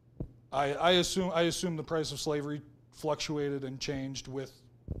changed? I assume the price of slavery fluctuated and changed with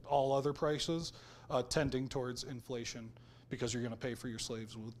all other prices, tending towards inflation, because you're going to pay for your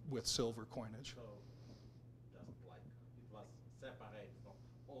slaves with silver coinage. So just like it was separate from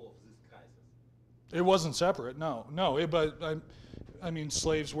all of this crisis. It wasn't separate, no. I mean,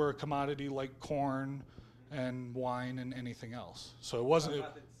 slaves were a commodity like corn and wine and anything else. So it wasn't.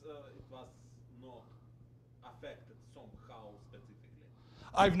 But it was not affected somehow specifically.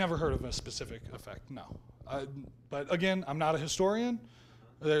 I've never heard of a specific effect, no. But again, I'm not a historian.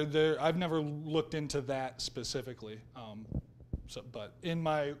 I've never looked into that specifically. But in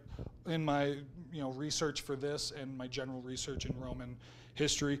my research for this and my general research in Roman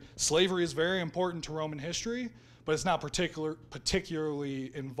history, slavery is very important to Roman history, but it's not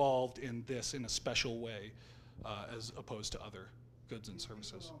particularly involved in this in a special way, as opposed to other goods and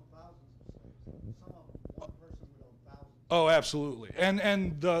services. Oh, absolutely.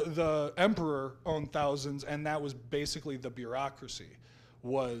 And the emperor owned thousands, and that was basically the bureaucracy,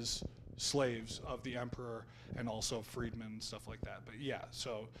 was slaves of the emperor and also freedmen and stuff like that. But yeah,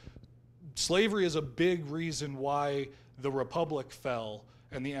 so slavery is a big reason why the Republic fell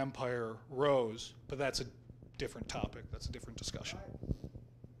and the empire rose, but that's a different topic. That's a different discussion.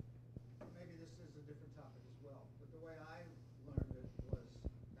 Maybe this is a different topic as well, but the way I learned it was,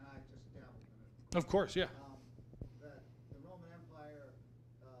 and I just dabbled in it, Of course, yeah. that the Roman Empire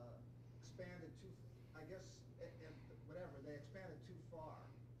expanded too, I guess, whatever, they expanded too far.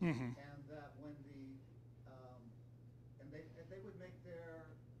 Mm-hmm. And that when and they would make their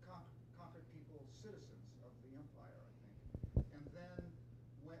conquered people citizens of the empire, I think. And then,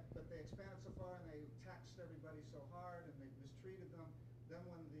 but they expanded so far and they taxed everybody so hard and they mistreated them. Then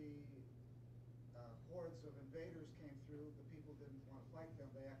when the hordes of invaders came through, the people didn't want to fight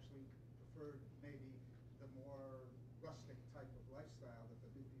them. They actually preferred maybe the more rustic type of lifestyle that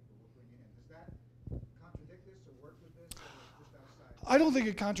the new people were bringing in. Does that contradict this or work with this, or just outside? I don't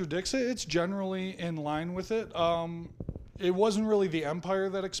think it contradicts it. It's generally in line with it. It wasn't really the empire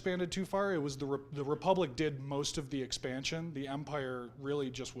that expanded too far. It was the Republic did most of the expansion. The empire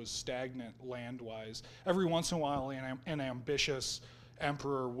really just was stagnant land-wise. Every once in a while, an ambitious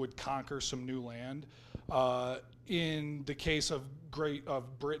emperor would conquer some new land. In the case of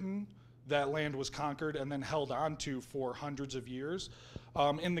Britain, that land was conquered and then held onto for hundreds of years.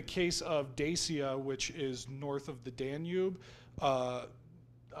 In the case of Dacia, which is north of the Danube,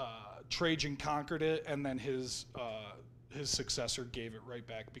 Trajan conquered it, and then his successor gave it right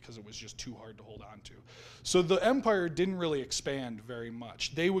back because it was just too hard to hold on to. So the empire didn't really expand very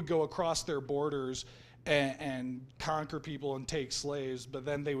much. They would go across their borders and conquer people and take slaves, but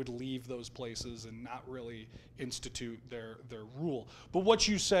then they would leave those places and not really institute their rule. But what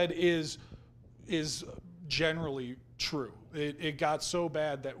you said is generally true. It got so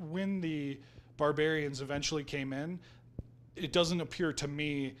bad that when the barbarians eventually came in, it doesn't appear to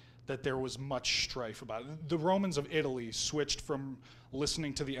me that there was much strife about it. The Romans of Italy switched from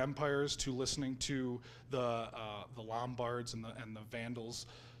listening to the empires to listening to the Lombards and the Vandals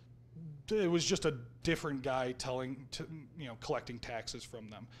it was just a different guy collecting taxes from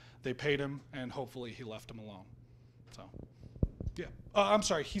them. They paid him, and hopefully he left them alone. So, yeah. I'm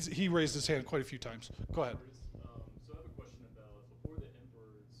sorry, he raised his hand quite a few times. Go ahead. So I have a question about before the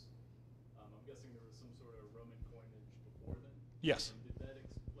emperors. I'm guessing there was some sort of Roman coinage before then. Yes. And did that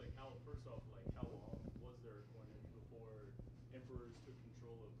first off, how long was there a coinage before emperors took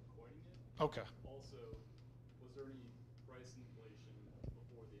control of coining it? Okay. Also, was there any price inflation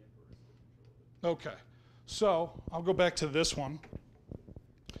before the emperors took control of it? Okay, so I'll go back to this one.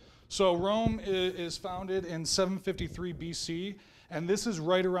 So Rome is founded in 753 BC, and this is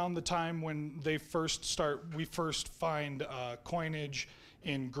right around the time when we first find coinage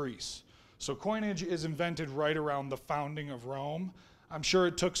in Greece. So coinage is invented right around the founding of Rome. I'm sure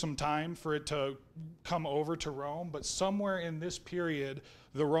it took some time for it to come over to Rome, but somewhere in this period,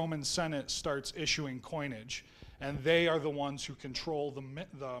 the Roman Senate starts issuing coinage. And they are the ones who control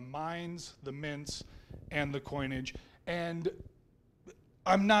the mines, the mints, and the coinage. And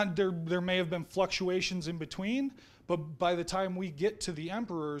there may have been fluctuations in between, but by the time we get to the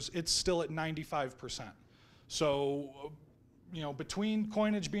emperors, it's still at 95%. So, between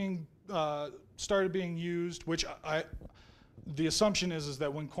coinage being started being used, which the assumption is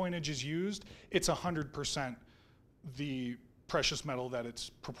that when coinage is used, it's 100% the precious metal that it's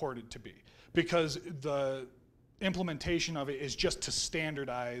purported to be, because the implementation of it is just to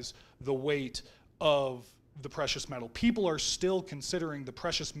standardize the weight of the precious metal. People are still considering the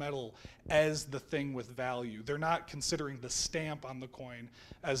precious metal as the thing with value. They're not considering the stamp on the coin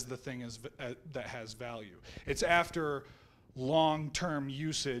as the thing that has value. It's after long-term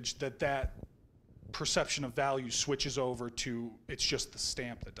usage that perception of value switches over to it's just the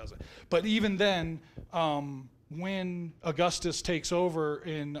stamp that does it. But even then, when Augustus takes over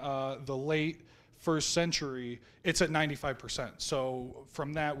in the late 1st century, it's at 95%. So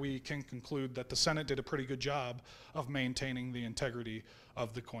from that, we can conclude that the Senate did a pretty good job of maintaining the integrity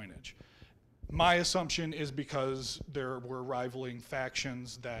of the coinage. My assumption is because there were rivaling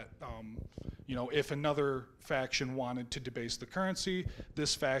factions that, if another faction wanted to debase the currency,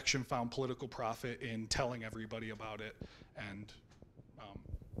 this faction found political profit in telling everybody about it. And,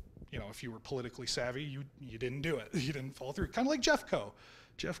 if you were politically savvy, you didn't do it. You didn't fall through. Kind of like Jeffco.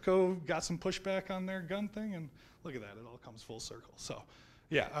 Jeffco got some pushback on their gun thing, and look at that, it all comes full circle. So,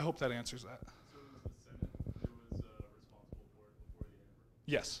 yeah, I hope that answers that. So it was the Senate who was responsible for it before the emperor?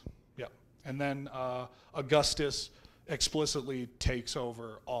 Yes, yep. And then Augustus explicitly takes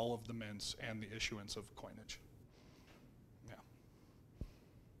over all of the mints and the issuance of coinage. Yeah.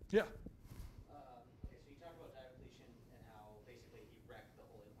 Yeah. Okay, so you talked about Diocletian and how basically he wrecked the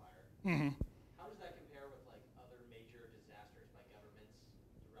whole empire. Mm-hmm. How does that compare with other major disasters by governments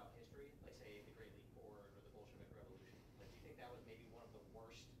throughout history, like say the Great Leap Forward or the Bolshevik Revolution? Do you think that was maybe one of the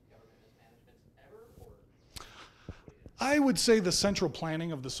worst government mismanagements ever, or? I would say the central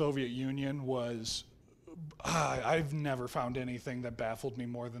planning of the Soviet Union was, I've never found anything that baffled me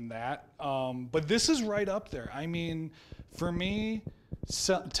more than that. But this is right up there. I mean, for me,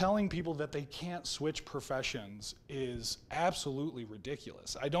 telling people that they can't switch professions is absolutely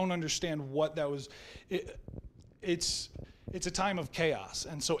ridiculous. I don't understand what that was. It's a time of chaos,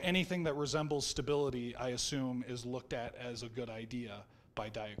 and so anything that resembles stability, I assume, is looked at as a good idea by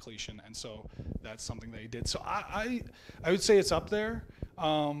Diocletian, and so that's something they did. So I would say it's up there.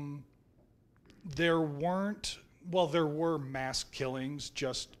 There were mass killings,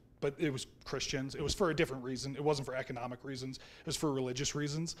 but it was Christians. It was for a different reason. It wasn't for economic reasons. It was for religious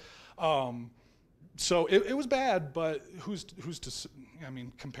reasons. So it was bad, but who's to,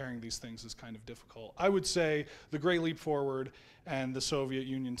 comparing these things is kind of difficult. I would say the Great Leap Forward and the Soviet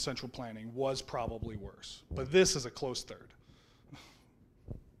Union central planning was probably worse, but this is a close third.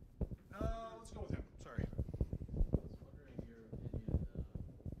 Let's go with him, sorry. I was wondering your opinion,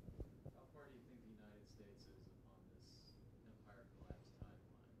 how far do you think the United States is on this empire collapse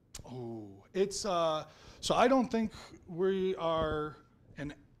timeline? Oh, it's so I don't think we are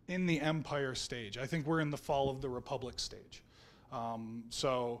in the empire stage. I think we're in the fall of the republic stage. And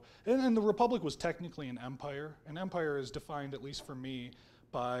the republic was technically an empire. An empire is defined, at least for me,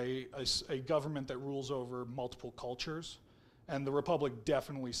 by a government that rules over multiple cultures, and the republic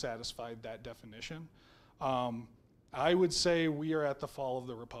definitely satisfied that definition. I would say we are at the fall of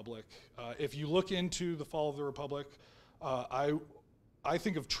the republic. If you look into the fall of the republic, I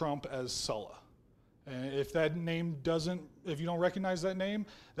think of Trump as Sulla. And if you don't recognize that name,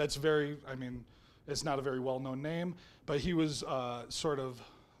 that's it's not a very well-known name, but he was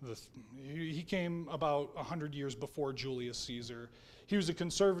he came about 100 years before Julius Caesar. He was a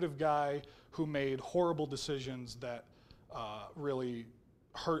conservative guy who made horrible decisions that really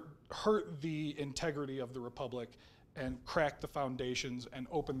hurt the integrity of the republic and crack the foundations and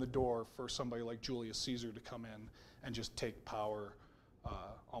open the door for somebody like Julius Caesar to come in and just take power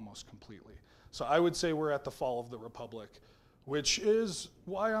almost completely. So I would say we're at the fall of the republic, which is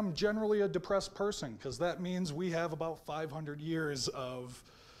why I'm generally a depressed person, because that means we have about 500 years of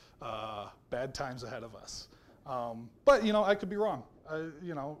bad times ahead of us. But, you know, I could be wrong.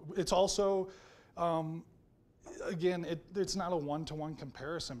 You know, it's also, again, it's not a one-to-one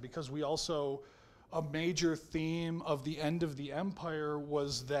comparison, because we also, a major theme of the end of the empire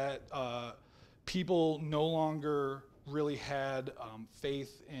was that people no longer really had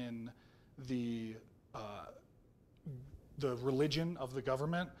faith in the religion of the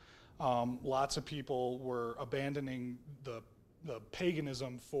government. Lots of people were abandoning the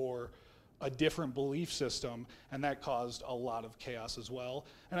paganism for a different belief system, and that caused a lot of chaos as well.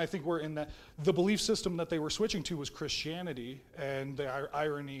 And I think we're in that. The belief system that they were switching to was Christianity, and the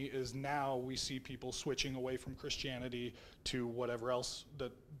irony is now we see people switching away from Christianity to whatever else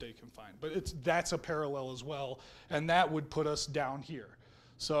that they can find. But that's a parallel as well, and that would put us down here.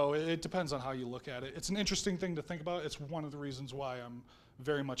 So it depends on how you look at it. It's an interesting thing to think about. It's one of the reasons why I'm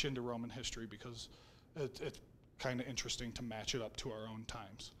very much into Roman history, because it's kind of interesting to match it up to our own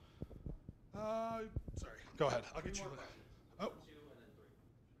times. Sorry, go ahead. I'll get you. Oh,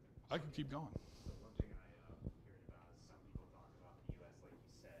 I can keep going. So one thing I heard about is some people talk about the U.S., like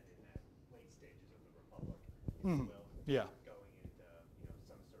you said, in that late stages of the Republic, if you will, Yeah. going into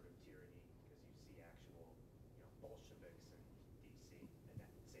some sort of tyranny, because you see actual Bolsheviks in D.C. and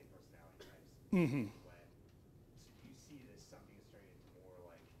that same personality types. Mm-hmm. When so do you see this something is turning into more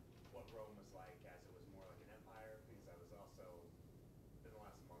like what Rome was like as it was more like an empire? Because I was also in the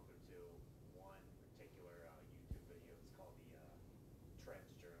last month or two one particular YouTube video. It's called the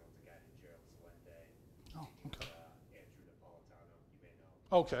Trends Journal. It's a guy named Gerald Salende. Oh, okay. Andrew Napolitano, you may know.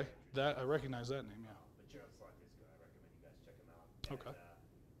 Okay, I recognize that name. Yeah. But Gerald Salende is good. I recommend you guys check him out. Okay. And,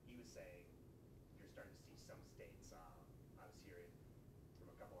 he was saying you're starting to see some states. I was hearing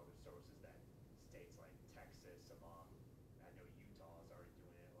from a couple other sources that states like Texas, I know Utah is already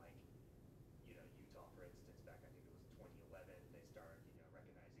doing it. Like, Utah, for instance, back I think it was 2011, they started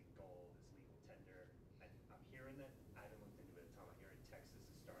recognizing gold as legal tender. And I'm hearing that. I haven't looked into it a ton. I'm hearing Texas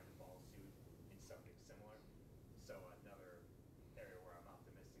is starting to follow suit in something similar. So another area where I'm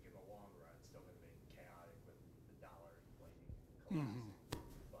optimistic in the long run. It's still going to be chaotic with the dollar inflating, collapsing.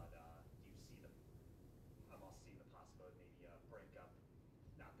 But do you see I'm also seeing the possibility maybe a breakup.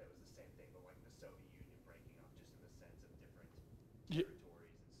 Not that it was the same thing, but like the Soviet Union breaking up, just in the sense of different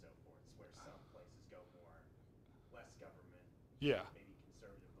territories and so forth, where some places go less government. Yeah. Maybe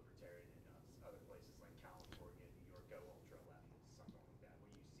conservative, libertarian, and other places like California, New York go ultra left, something like that.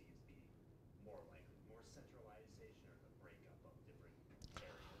 What do you see as being more likely, more centralization or the breakup of different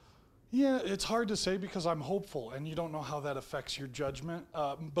areas? Yeah, it's hard to say because I'm hopeful, and you don't know how that affects your judgment.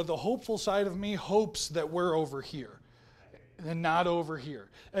 But the hopeful side of me hopes that we're over here and not over here.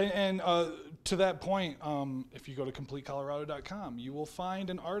 And to that point, if you go to CompleteColorado.com, you will find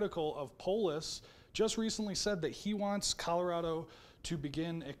an article of Polis just recently said that he wants Colorado to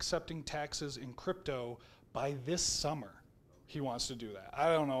begin accepting taxes in crypto by this summer. He wants to do that.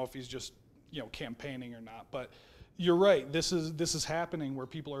 I don't know if he's just campaigning or not, but you're right. This is happening where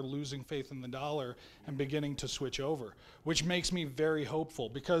people are losing faith in the dollar and beginning to switch over, which makes me very hopeful,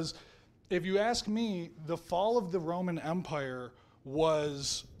 because if you ask me, the fall of the Roman Empire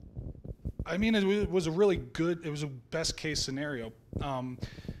was, it was a really good, it was a best case scenario.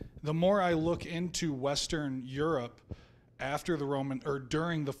 The more I look into Western Europe after the Roman, or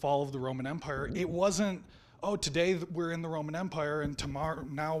during the fall of the Roman Empire, it wasn't, today we're in the Roman Empire and tomorrow,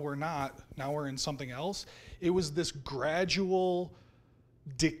 now we're not, now we're in something else. It was this gradual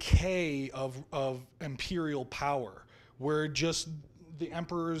decay of imperial power, where just the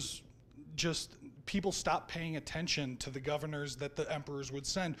emperors, people stopped paying attention to the governors that the emperors would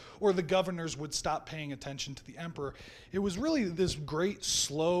send, or the governors would stop paying attention to the emperor. It was really this great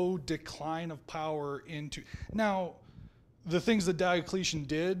slow decline of power into, now, the things that Diocletian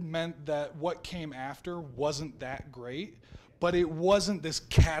did meant that what came after wasn't that great, but it wasn't this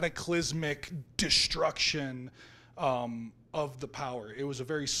cataclysmic destruction of the power. It was a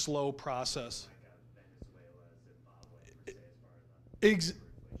very slow process. It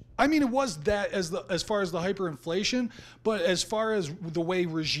was that as far as the hyperinflation, but as far as the way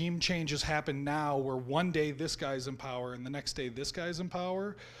regime changes happen now, where one day this guy's in power and the next day this guy's in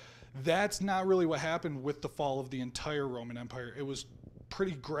power, that's not really what happened with the fall of the entire Roman Empire. It was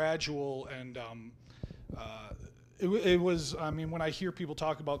pretty gradual, and it was, when I hear people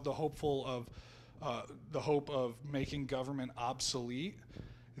talk about the hopeful the hope of making government obsolete.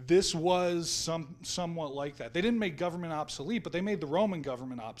 This was somewhat like that. They didn't make government obsolete, but they made the Roman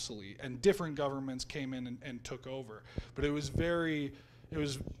government obsolete, and different governments came in and took over. But it was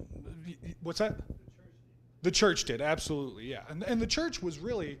what's that? The church did, absolutely, yeah. And the church was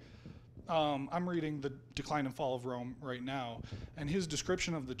really, I'm reading The Decline and Fall of Rome right now, and his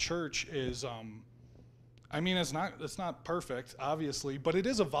description of the church is, it's not perfect, obviously, but it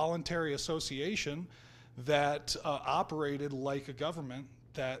is a voluntary association that operated like a government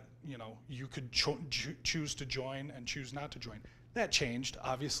that, you could choose to join and choose not to join. That changed,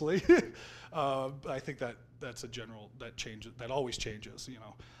 obviously. I think that's a general, that always changes,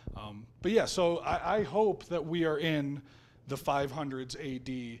 But yeah, so I hope that we are in the 500s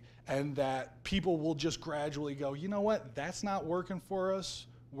AD and that people will just gradually go, you know what, that's not working for us.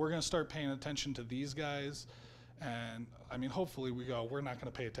 We're going to start paying attention to these guys. And hopefully we're not going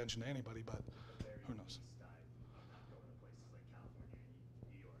to pay attention to anybody, but who knows?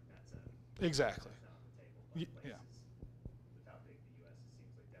 Exactly. Yeah. With how big the U.S. it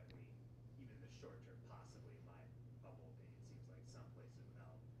seems like definitely, even in the short term, possibly in my humble opinion, it seems like some places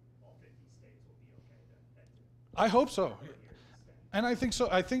without all 50 states will be okay to head to. I hope so. And I think so.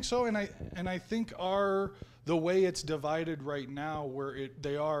 And I think the way it's divided right now, where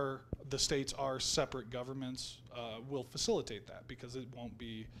the states are separate governments, will facilitate that, because it won't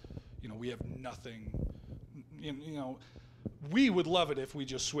be, we have nothing, we would love it if we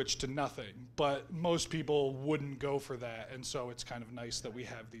just switched to nothing, but most people wouldn't go for that, and so it's kind of nice that we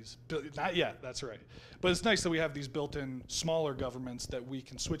have these, not yet, that's right, but it's nice that we have these built-in smaller governments that we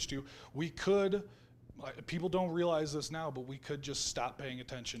can switch to. We could, people don't realize this now, but we could just stop paying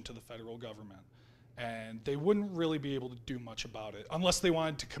attention to the federal government, and they wouldn't really be able to do much about it unless they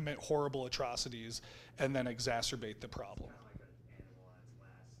wanted to commit horrible atrocities and then exacerbate the problem.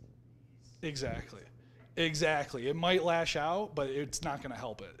 Exactly. Exactly. It might lash out, but it's not going to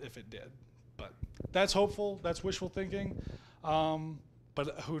help it if it did. But that's hopeful. That's wishful thinking.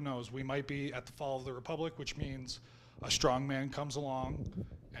 But who knows? We might be at the fall of the Republic, which means a strong man comes along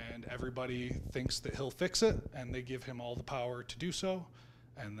and everybody thinks that he'll fix it, and they give him all the power to do so.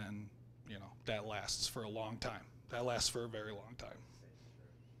 And then, that lasts for a long time. That lasts for a very long time.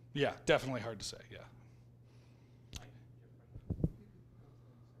 Yeah, definitely hard to say, yeah.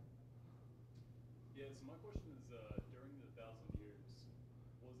 So my question is, during the 1,000 years,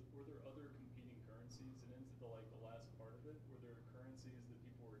 were there other competing currencies, and into the last part of it, were there currencies that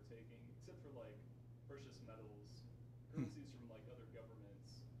people were taking, except for precious metals, currencies from other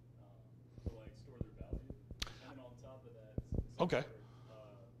governments to store their value, and then on top of that, okay.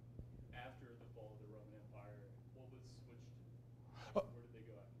 After the fall of the Roman Empire, what was switched? Where did they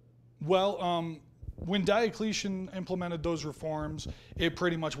go after that? Well, when Diocletian implemented those reforms, it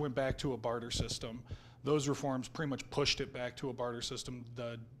pretty much went back to a barter system. Those reforms pretty much pushed it back to a barter system.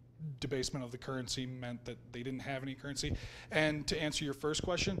 The debasement of the currency meant that they didn't have any currency. And to answer your first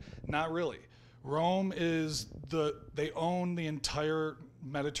question, not really. Rome they own the entire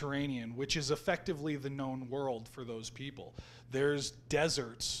Mediterranean, which is effectively the known world for those people. There's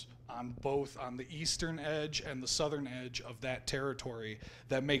deserts on the eastern edge and the southern edge of that territory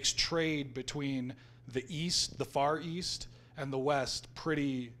that makes trade between the east, the far east, and the west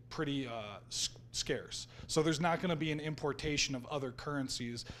pretty scarce. So there's not going to be an importation of other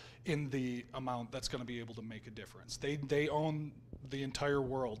currencies in the amount that's going to be able to make a difference. They own the entire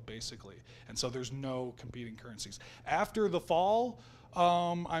world, basically, and so there's no competing currencies. After the fall,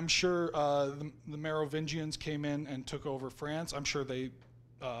 I'm sure the Merovingians came in and took over France. I'm sure they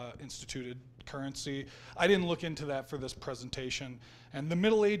instituted currency. I didn't look into that for this presentation. And the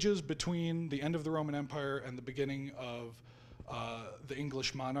Middle Ages, between the end of the Roman Empire and the beginning of the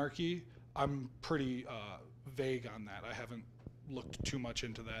English monarchy, I'm pretty vague on that. I haven't looked too much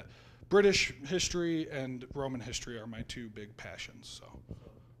into that. British history and Roman history are my two big passions. So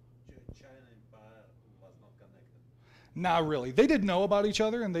China Empire was not connected. Not really. They did know about each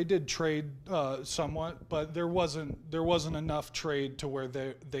other and they did trade somewhat, but there wasn't enough trade to where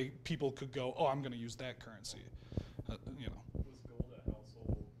people could go, oh, I'm going to use that currency. Was gold a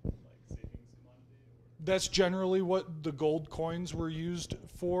household savings commodity? That's generally what the gold coins were used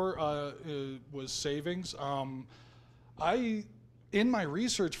for. Was savings. In my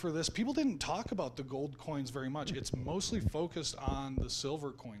research for this, people didn't talk about the gold coins very much. It's mostly focused on the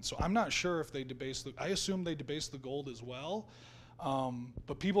silver coins. So I'm not sure if they debased I assume they debased the gold as well.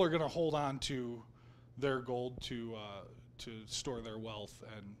 But people are going to hold on to their gold to store their wealth,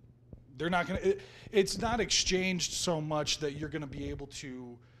 and they're not going to. It's not exchanged so much that you're going to be able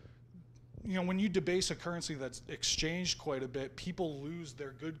to you know, when you debase a currency that's exchanged quite a bit, people lose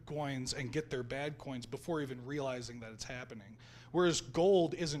their good coins and get their bad coins before even realizing that it's happening. Whereas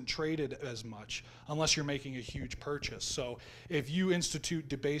gold isn't traded as much unless you're making a huge purchase. So if you institute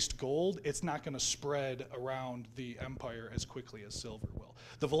debased gold, it's not going to spread around the empire as quickly as silver will.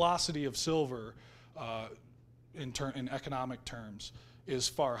 The velocity of silver in economic terms is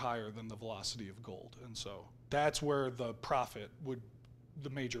far higher than the velocity of gold. And so that's where the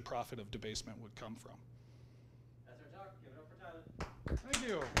major profit of debasement would come from. That's our talk. Give it up for Tyler. Thank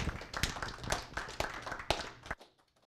you.